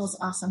Phil is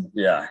awesome.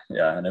 Yeah.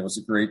 And it was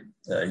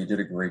he did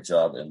a great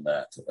job in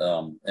that.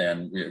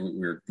 And we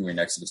were doing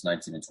Exodus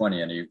 19 and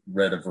 20, and he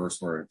read a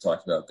verse where it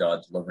talked about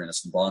God delivering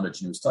us from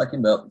bondage. And he was talking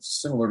about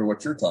similar to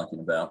what you're talking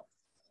about.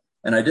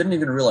 And I didn't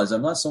even realize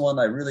I'm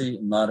really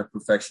not a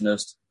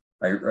perfectionist.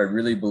 I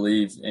really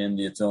believe in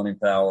the atoning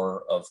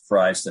power of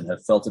Christ, and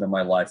have felt it in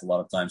my life a lot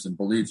of times, and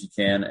believe he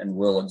can and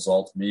will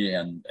exalt me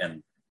and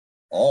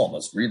all of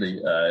us, really,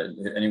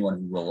 anyone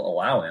who will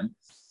allow him.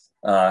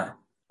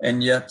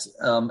 And yet,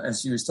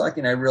 as he was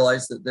talking, I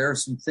realized that there are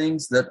some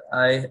things that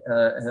I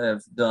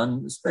have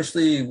done,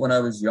 especially when I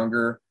was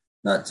younger,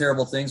 not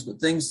terrible things, but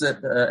things that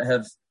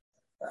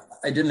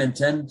I didn't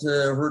intend to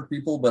hurt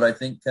people, but I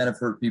think kind of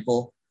hurt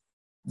people,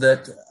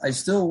 that I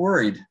still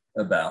worried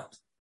about.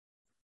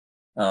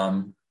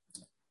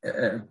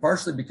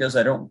 Partially because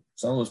some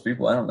of those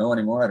people I don't know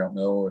anymore. I don't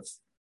know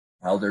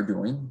how they're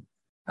doing,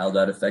 how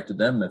that affected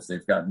them, if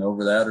they've gotten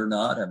over that or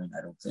not. I mean,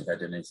 I don't think I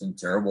did anything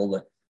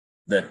terrible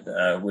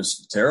that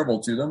was terrible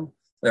to them.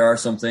 There are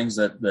some things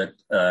that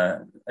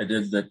I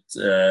did that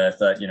I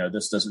thought,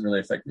 this doesn't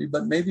really affect me,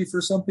 but maybe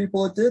for some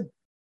people it did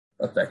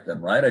affect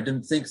them, right? I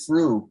didn't think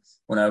through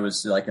when I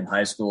was like in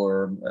high school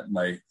or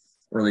my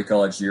early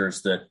college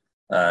years that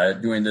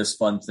doing this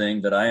fun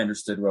thing that I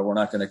understood, well, we're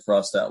not going to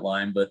cross that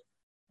line, but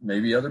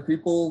maybe other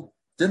people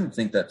didn't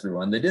think that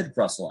through and they did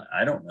cross the line.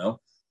 I don't know.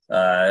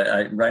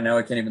 Right now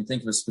I can't even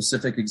think of a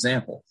specific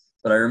example,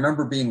 but I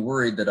remember being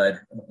worried that I'd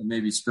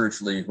maybe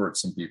spiritually hurt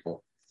some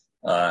people,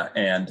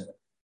 and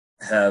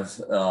have,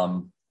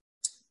 for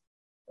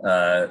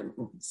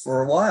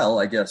a while,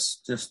 I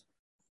guess, just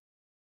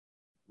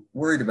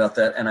worried about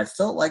that. And I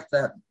felt like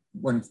that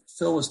when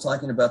Phil was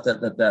talking about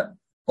that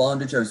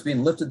bondage, I was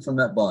being lifted from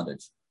that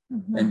bondage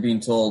and being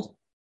told,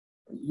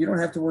 you don't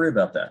have to worry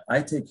about that.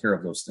 I take care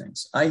of those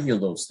things. I heal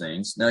those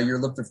things. Now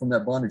you're lifted from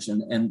that bondage.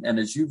 And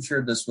as you've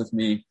shared this with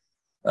me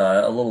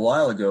a little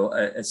while ago,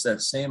 it's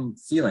that same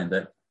feeling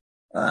that,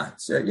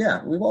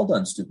 we've all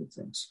done stupid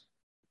things.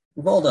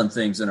 We've all done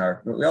things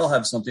we all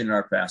have something in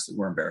our past that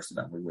we're embarrassed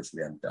about. We wish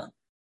we hadn't done.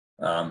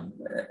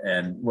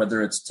 And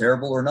whether it's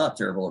terrible or not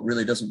terrible, it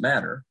really doesn't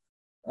matter.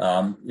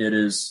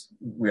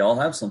 We all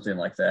have something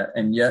like that.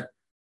 And yet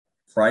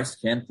Christ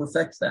can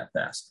perfect that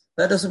past.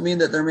 That doesn't mean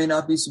that there may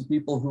not be some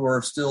people who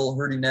are still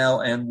hurting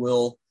now and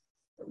will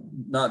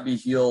not be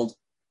healed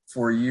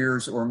for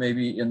years or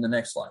maybe in the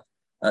next life.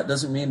 It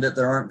doesn't mean that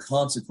there aren't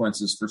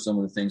consequences for some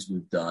of the things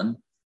we've done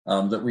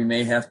that we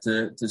may have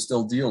to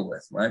still deal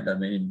with, right? I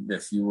mean,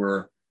 if you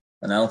were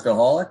an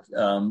alcoholic,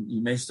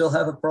 you may still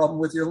have a problem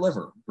with your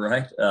liver,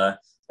 right?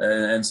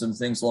 And some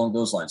things along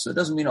those lines. So it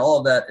doesn't mean all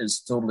of that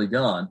is totally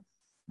gone,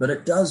 but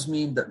it does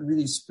mean that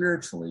really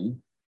spiritually,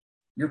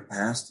 your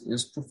past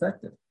is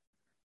perfected.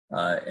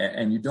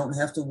 And you don't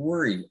have to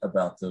worry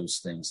about those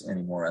things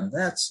anymore. And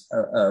that's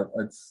a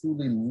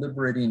truly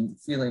liberating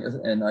feeling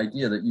and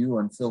idea that you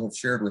and Phil have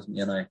shared with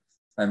me. And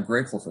I'm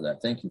grateful for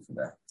that. Thank you for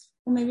that.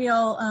 Well, maybe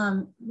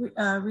I'll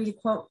read a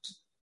quote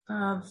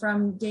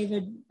from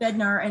David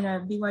Bednar in a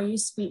BYU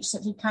speech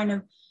that he kind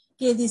of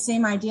gave these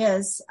same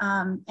ideas.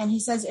 And he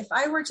says, if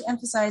I were to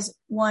emphasize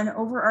one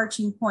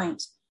overarching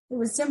point, it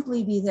would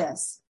simply be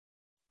this.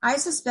 I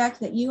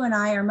suspect that you and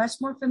I are much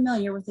more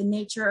familiar with the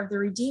nature of the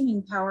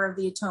redeeming power of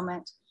the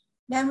atonement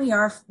than we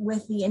are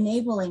with the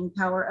enabling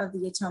power of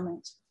the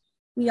atonement.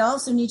 We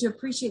also need to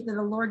appreciate that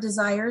the Lord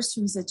desires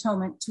through his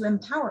atonement to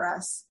empower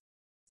us.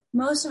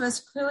 Most of us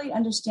clearly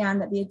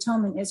understand that the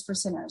atonement is for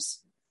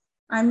sinners.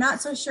 I'm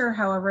not so sure,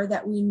 however,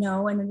 that we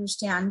know and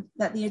understand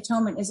that the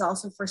atonement is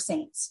also for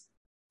saints,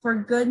 for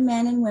good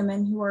men and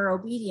women who are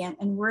obedient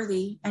and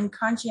worthy and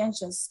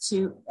conscientious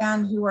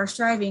and who are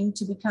striving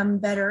to become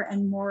better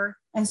and more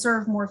and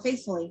serve more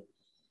faithfully.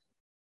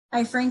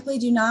 I frankly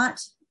do not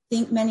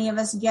think many of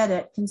us get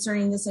it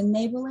concerning this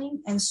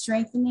enabling and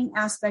strengthening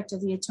aspect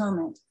of the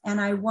atonement, and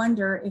I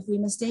wonder if we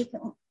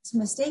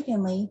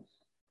mistakenly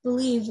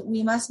believe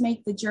we must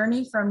make the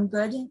journey from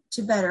good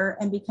to better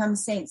and become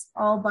saints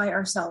all by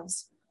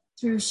ourselves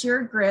through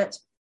sheer grit,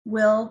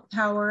 will,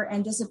 power,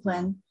 and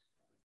discipline,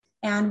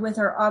 and with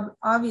our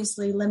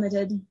obviously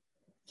limited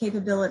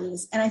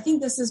capabilities. And I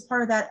think this is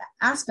part of that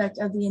aspect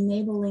of the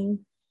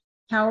enabling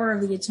power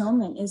of the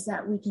atonement, is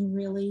that we can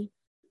really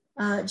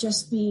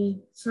just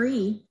be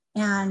free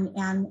and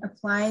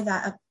apply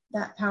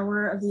that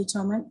power of the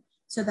atonement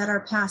so that our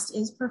past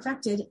is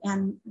perfected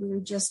and we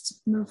just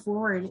move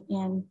forward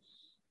in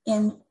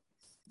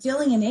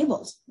feeling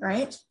enabled,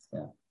 right?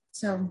 Yeah.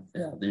 So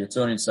the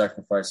atoning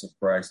sacrifice of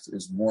Christ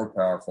is more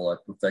powerful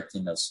at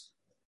perfecting us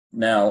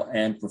now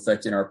and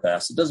perfecting our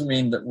past. It doesn't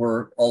mean that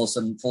we're all of a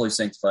sudden fully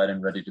sanctified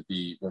and ready to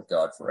be with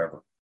God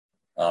forever.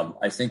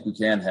 I think we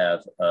can have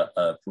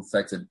a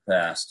perfected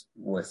past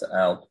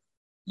without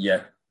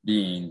yet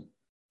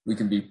we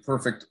can be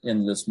perfect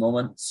in this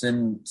moment,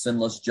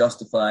 sinless,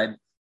 justified.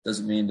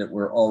 Doesn't mean that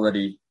we're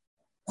already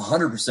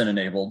 100%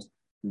 enabled,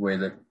 the way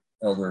that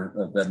Elder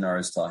Bednar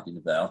is talking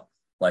about,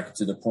 like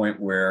to the point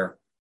where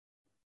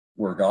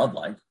we're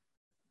godlike,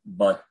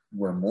 but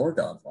we're more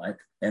godlike,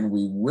 and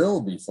we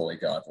will be fully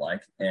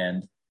godlike,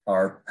 and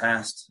our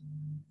past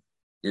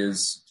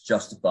is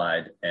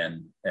justified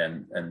and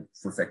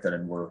perfected,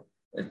 and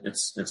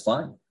it's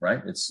fine,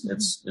 right?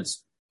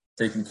 It's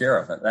taken care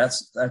of.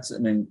 That's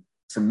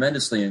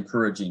tremendously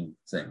encouraging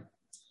thing.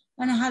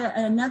 And I had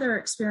another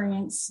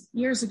experience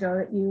years ago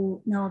that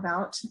you know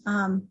about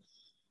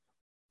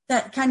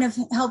that kind of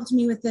helped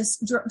me with this,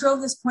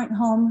 drove this point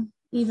home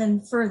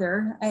even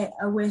further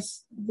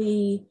with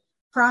the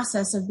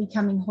process of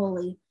becoming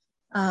holy,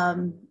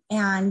 and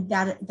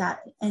that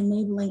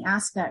enabling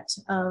aspect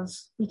of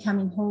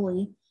becoming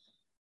holy.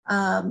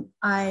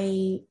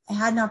 I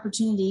had an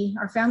opportunity,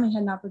 our family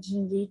had an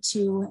opportunity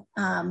to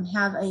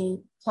have a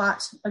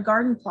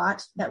garden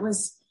plot that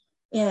was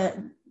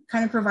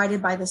kind of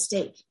provided by the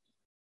stake.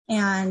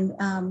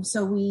 And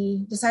so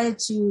we decided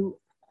to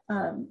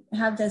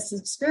have this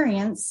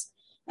experience.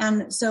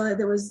 And so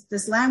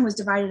this land was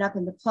divided up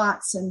into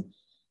plots, and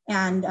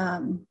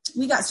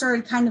we got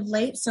started kind of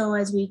late. So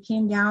as we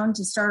came down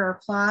to start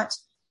our plot,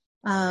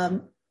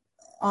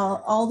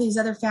 all these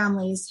other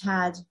families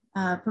had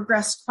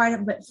progressed quite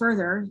a bit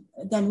further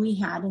than we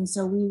had. And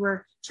so we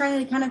were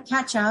trying to kind of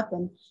catch up,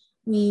 and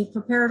we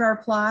prepared our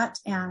plot.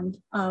 And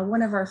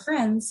one of our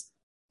friends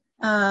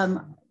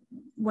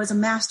was a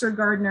master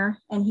gardener,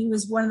 and he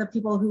was one of the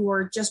people who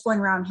were just going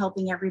around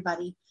helping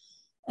everybody.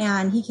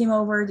 And he came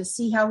over to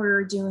see how we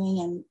were doing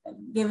and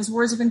gave us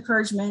words of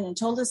encouragement and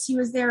told us he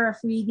was there if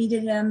we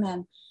needed him,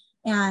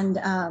 and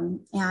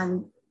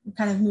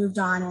kind of moved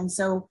on. And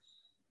so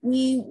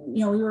we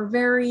were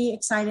very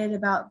excited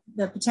about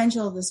the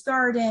potential of this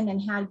garden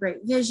and had great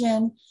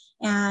vision.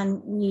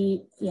 And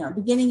we,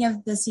 beginning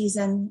of the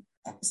season,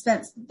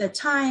 spent the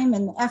time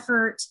and the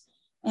effort,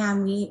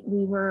 and we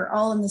were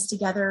all in this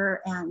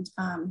together. And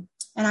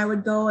I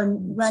would go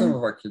and run. Some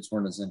of our kids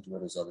weren't as into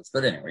it as others,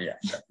 but anyway,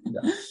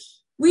 yeah.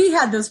 We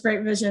had this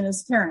great vision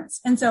as parents.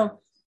 And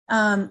so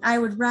I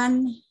would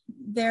run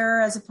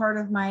there as a part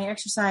of my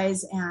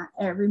exercise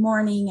every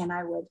morning, and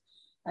I would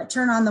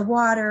turn on the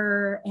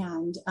water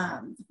and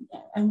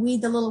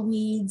weed the little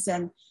weeds.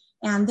 And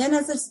then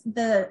as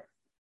the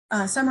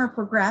summer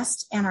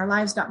progressed and our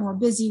lives got more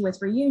busy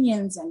with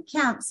reunions and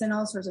camps and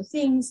all sorts of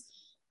things,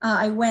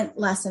 I went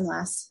less and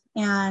less.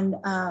 And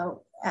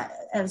at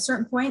a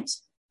certain point,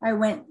 I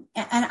went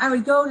and I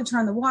would go to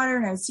turn the water,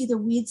 and I would see the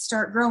weeds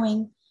start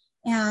growing.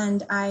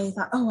 And I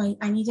thought,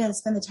 I need to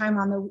spend the time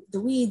on the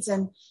weeds,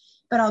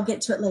 but I'll get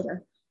to it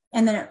later.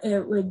 And then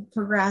it would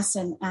progress.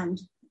 And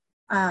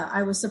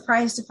I was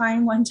surprised to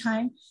find one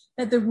time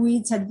that the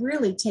weeds had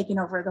really taken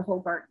over the whole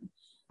garden.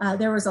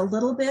 There was a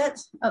little bit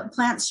of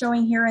plants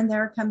showing here and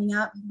there coming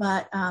up,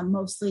 but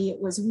mostly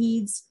it was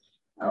weeds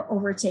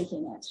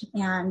overtaking it.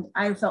 And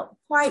I felt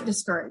quite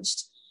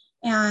discouraged,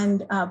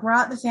 and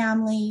brought the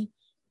family,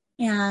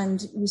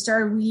 and we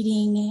started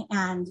weeding,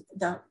 and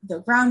the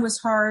ground was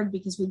hard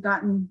because we'd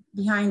gotten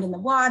behind in the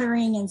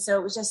watering. And so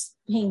it was just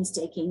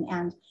painstaking,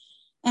 and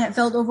it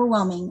felt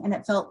overwhelming, and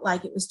it felt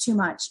like it was too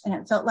much. And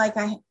it felt like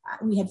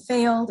we had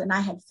failed, and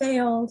I had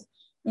failed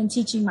in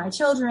teaching my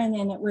children.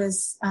 And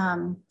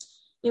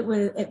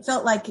it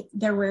felt like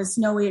there was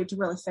no way to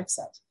really fix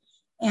it.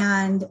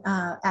 And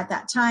at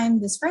that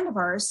time, this friend of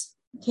ours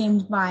came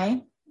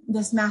by,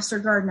 this master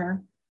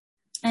gardener,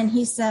 and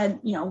he said,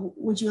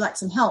 would you like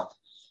some help?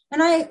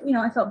 And I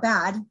felt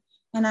bad,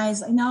 and I was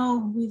like,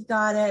 no, we've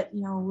got it.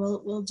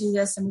 We'll do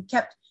this. And we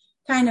kept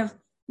kind of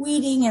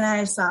weeding, and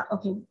I just thought,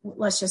 okay,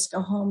 let's just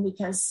go home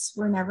because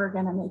we're never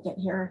going to make it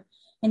here.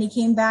 And he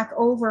came back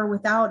over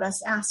without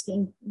us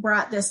asking,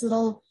 brought this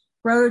little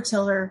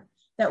rototiller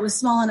that was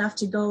small enough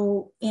to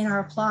go in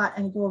our plot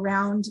and go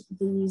around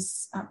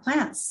these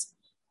plants.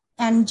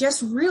 And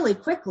just really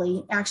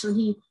quickly, actually,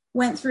 he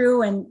went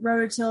through and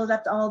rototilled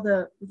up all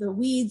the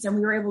weeds, and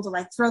we were able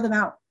to throw them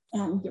out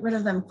and get rid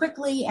of them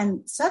quickly.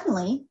 And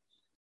suddenly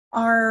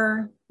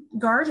our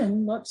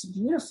garden looked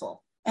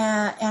beautiful.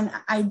 And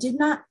I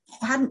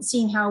hadn't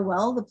seen how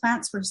well the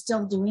plants were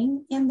still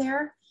doing in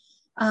there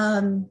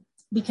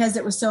because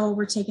it was so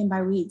overtaken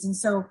by weeds. And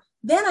so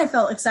then I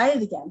felt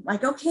excited again,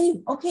 like,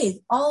 okay,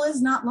 all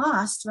is not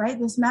lost, right?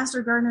 This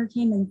master gardener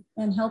came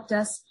and helped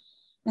us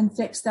and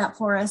fixed that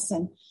for us.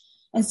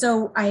 And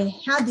so I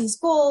had these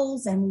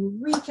goals, and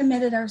we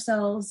recommitted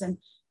ourselves, and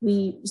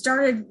we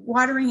started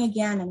watering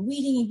again and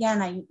weeding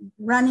again,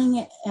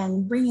 running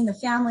and bringing the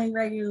family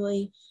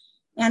regularly.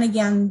 And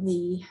again,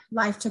 the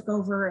life took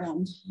over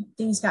and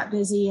things got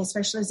busy,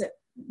 especially as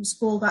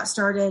school got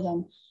started.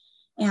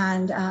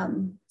 And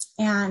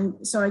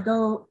so I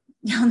go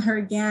down there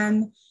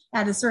again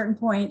at a certain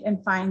point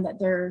and find that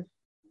there are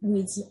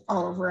weeds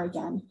all over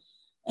again.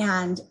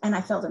 And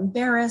I felt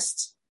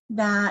embarrassed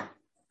that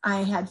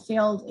I had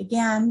failed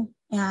again,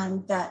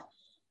 and that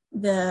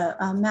the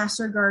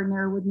master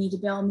gardener would need to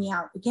bail me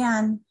out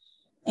again.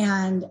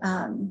 And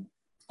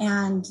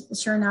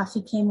sure enough,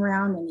 he came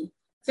around and he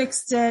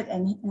fixed it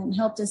and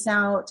helped us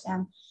out.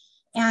 And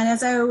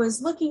as I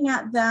was looking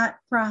at that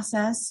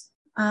process,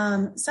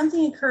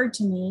 something occurred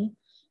to me,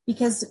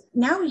 because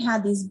now we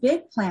had these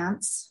big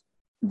plants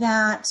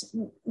that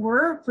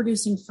were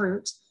producing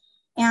fruit,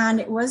 and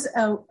it was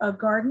a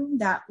garden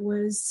that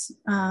was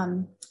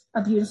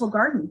a beautiful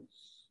garden.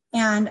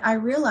 And I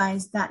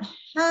realized that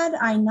had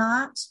I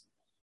not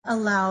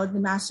allowed the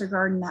master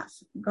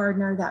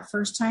gardener that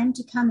first time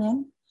to come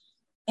in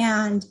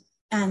and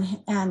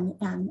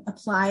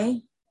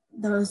apply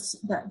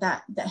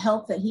that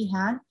help that he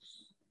had,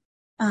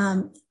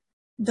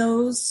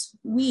 those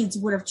weeds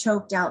would have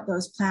choked out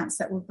those plants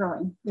that were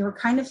growing. They were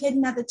kind of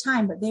hidden at the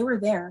time, but they were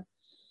there.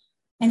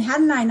 And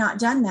hadn't I not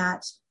done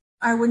that,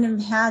 I wouldn't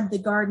have had the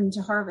garden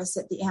to harvest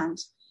at the end.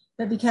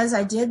 But because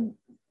I did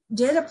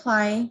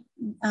apply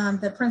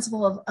the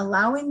principle of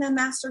allowing the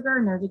master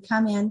gardener to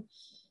come in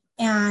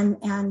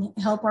and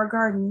help our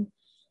garden,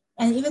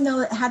 and even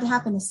though it had to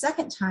happen a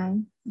second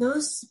time,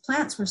 those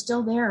plants were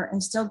still there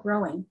and still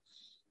growing.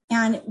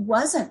 And it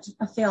wasn't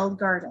a failed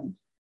garden.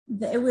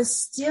 It was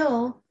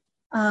still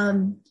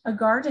a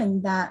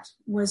garden that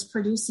was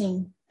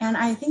producing. And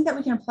I think that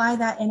we can apply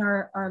that in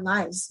our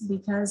lives,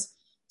 because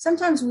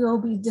sometimes we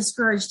will be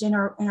discouraged in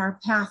our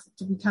path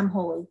to become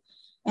holy,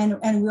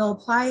 and we'll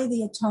apply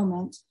the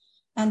atonement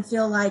and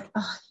feel like,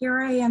 oh, here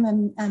I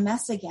am a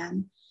mess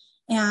again.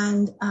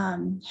 And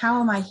how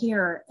am I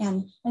here?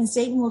 And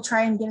Satan will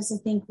try and get us to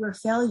think we're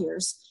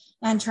failures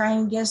and try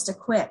and get us to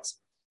quit.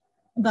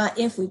 But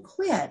if we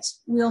quit,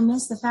 we'll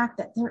miss the fact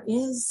that there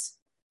is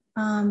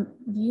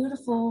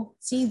beautiful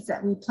seeds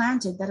that we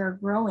planted that are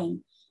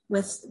growing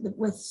with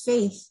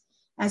faith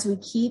as we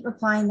keep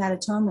applying that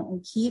atonement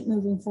and keep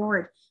moving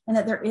forward, and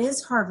that there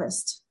is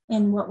harvest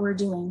in what we're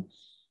doing.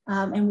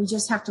 And we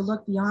just have to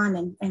look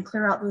beyond and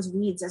clear out those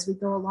weeds as we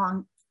go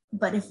along.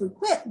 But if we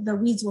quit, the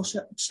weeds will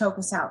choke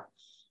us out.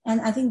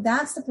 And I think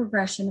that's the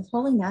progression of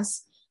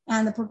holiness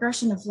and the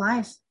progression of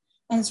life.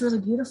 And it's really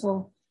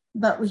beautiful,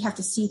 but we have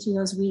to see through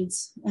those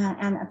weeds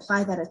and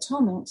apply that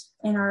atonement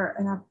in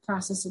our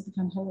process to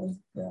become holy.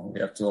 Yeah, we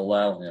have to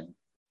allow him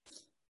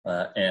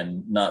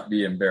and not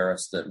be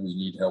embarrassed that we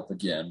need help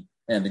again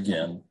and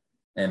again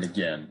and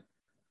again,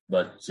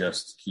 but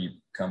just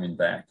keep coming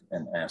back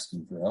and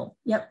asking for help.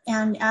 Yep.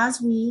 And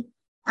as we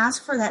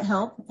ask for that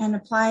help and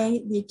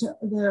apply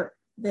the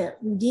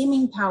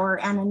redeeming power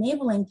and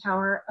enabling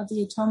power of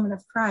the atonement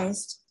of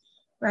Christ,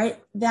 right?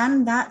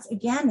 Then that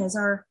again is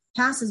our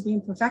past is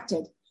being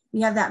perfected.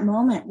 We have that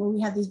moment where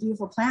we have these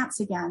beautiful plants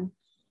again,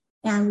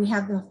 and we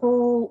have the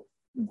whole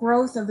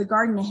growth of the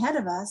garden ahead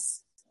of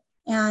us,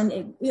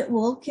 and it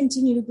will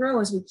continue to grow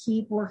as we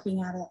keep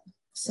working at it.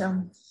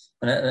 So,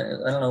 and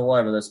I don't know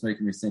why, but that's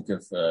making me think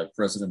of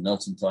President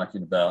Nelson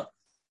talking about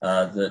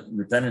that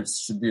repentance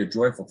should be a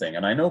joyful thing.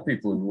 And I know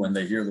people who, when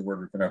they hear the word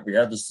repentance, we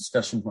had this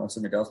discussion once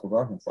in the gospel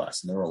doctrine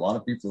class, and there were a lot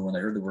of people who, when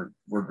they heard the word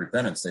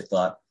repentance, they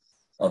thought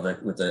of it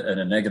in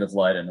a negative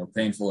light and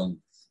painful and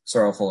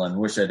sorrowful and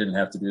wish I didn't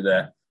have to do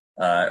that.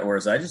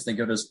 Whereas I just think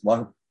of it as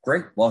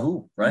great,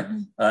 wahoo, right?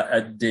 Mm-hmm.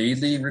 A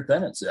daily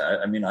repentance.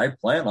 I mean, I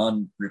plan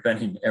on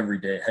repenting every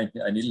day.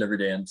 I need it every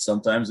day. And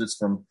sometimes it's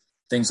from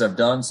things I've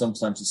done.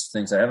 Sometimes it's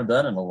things I haven't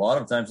done. And a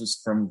lot of times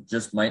it's from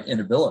just my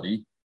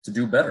inability to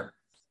do better.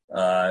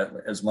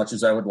 As much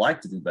as I would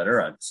like to do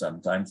better, I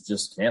sometimes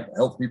just can't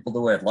help people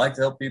the way I'd like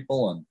to help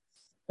people,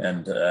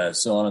 and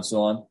so on and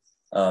so on.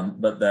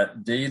 But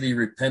that daily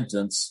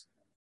repentance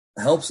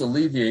helps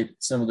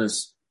alleviate some of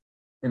this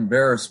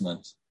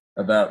embarrassment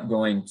about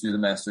going to the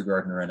master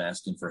gardener and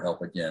asking for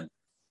help again.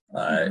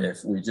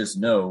 If we just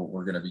know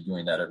we're going to be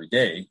doing that every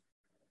day,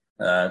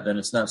 then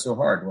it's not so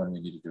hard when we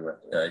need to do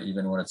it,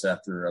 even when it's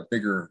after a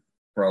bigger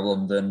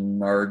problem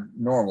than our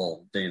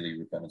normal daily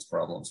repentance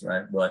problems,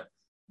 right? But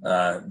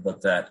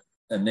that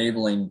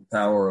enabling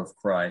power of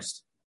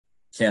Christ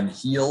can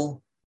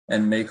heal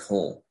and make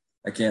whole.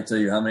 I can't tell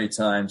you how many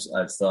times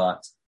I've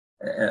thought,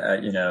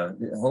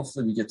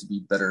 hopefully we get to be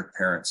better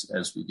parents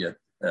as we get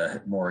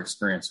more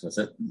experience with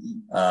it.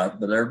 But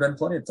there have been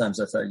plenty of times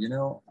I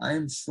thought,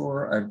 I'm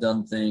sure I've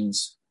done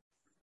things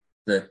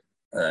that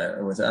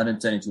without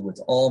intending to,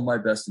 with all my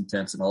best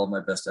intents and all of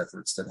my best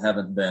efforts, that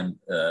haven't been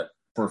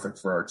perfect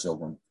for our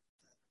children.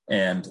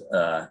 And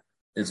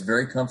it's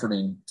very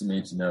comforting to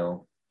me to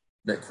know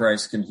that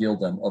Christ can heal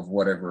them of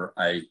whatever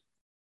I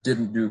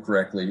didn't do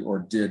correctly or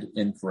did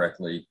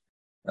incorrectly,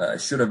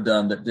 should have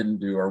done that didn't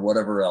do, or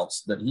whatever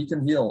else, that he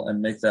can heal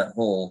and make that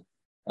whole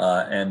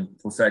and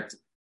perfect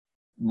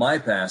my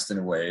past in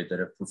a way that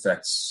it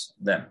perfects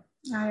them.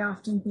 I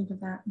often think of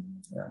that.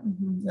 Yeah.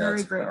 Mm-hmm.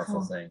 Very grateful.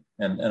 Powerful thing.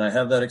 And I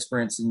have that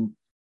experience in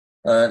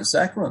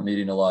sacrament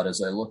meeting a lot,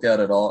 as I look at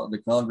it all, the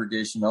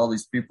congregation, all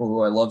these people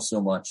who I love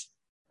so much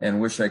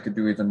and wish I could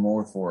do even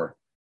more for.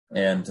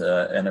 And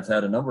I've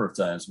had a number of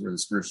times where the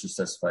Spirit's just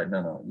testified,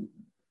 no,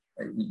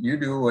 you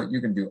do what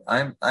you can do.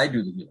 I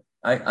do the healing.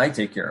 I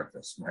take care of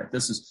this, right?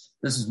 This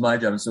is my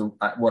job. And so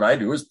what I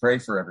do is pray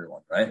for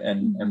everyone, right?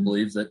 And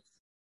believe that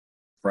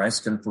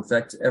Christ can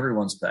perfect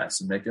everyone's past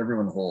and make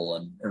everyone whole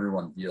and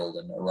everyone healed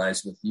and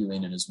arise with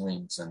healing in his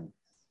wings. And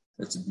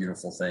it's a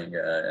beautiful thing.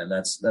 And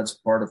that's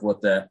part of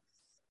what that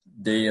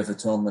Day of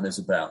Atonement is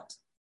about.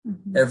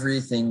 Mm-hmm.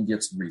 Everything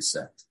gets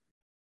reset.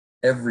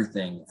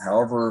 Everything,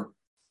 however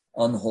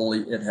unholy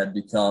it had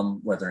become,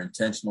 whether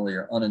intentionally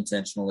or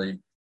unintentionally,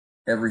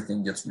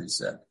 everything gets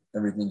reset.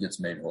 Everything gets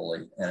made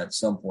holy. And at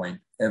some point,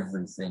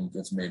 everything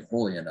gets made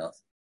holy enough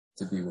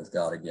to be with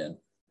God again,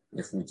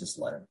 if we just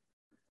let him.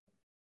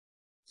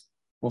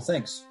 Well,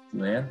 thanks,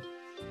 Julianne.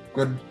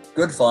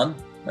 Good fun.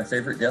 My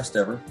favorite guest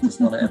ever.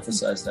 Just want to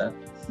emphasize that.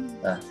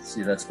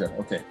 See, that's good.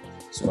 Okay.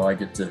 So I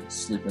get to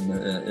sleep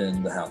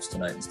in the house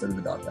tonight instead of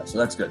the doghouse. So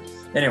that's good.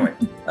 Anyway,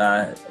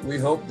 we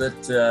hope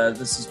that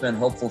this has been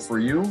helpful for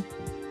you,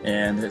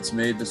 and it's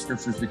made the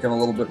scriptures become a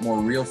little bit more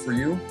real for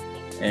you,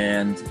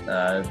 and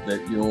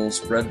that you'll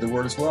spread the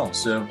word as well.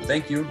 So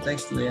thank you.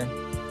 Thanks,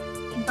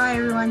 Julianne. Bye,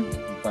 everyone.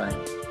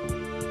 Bye.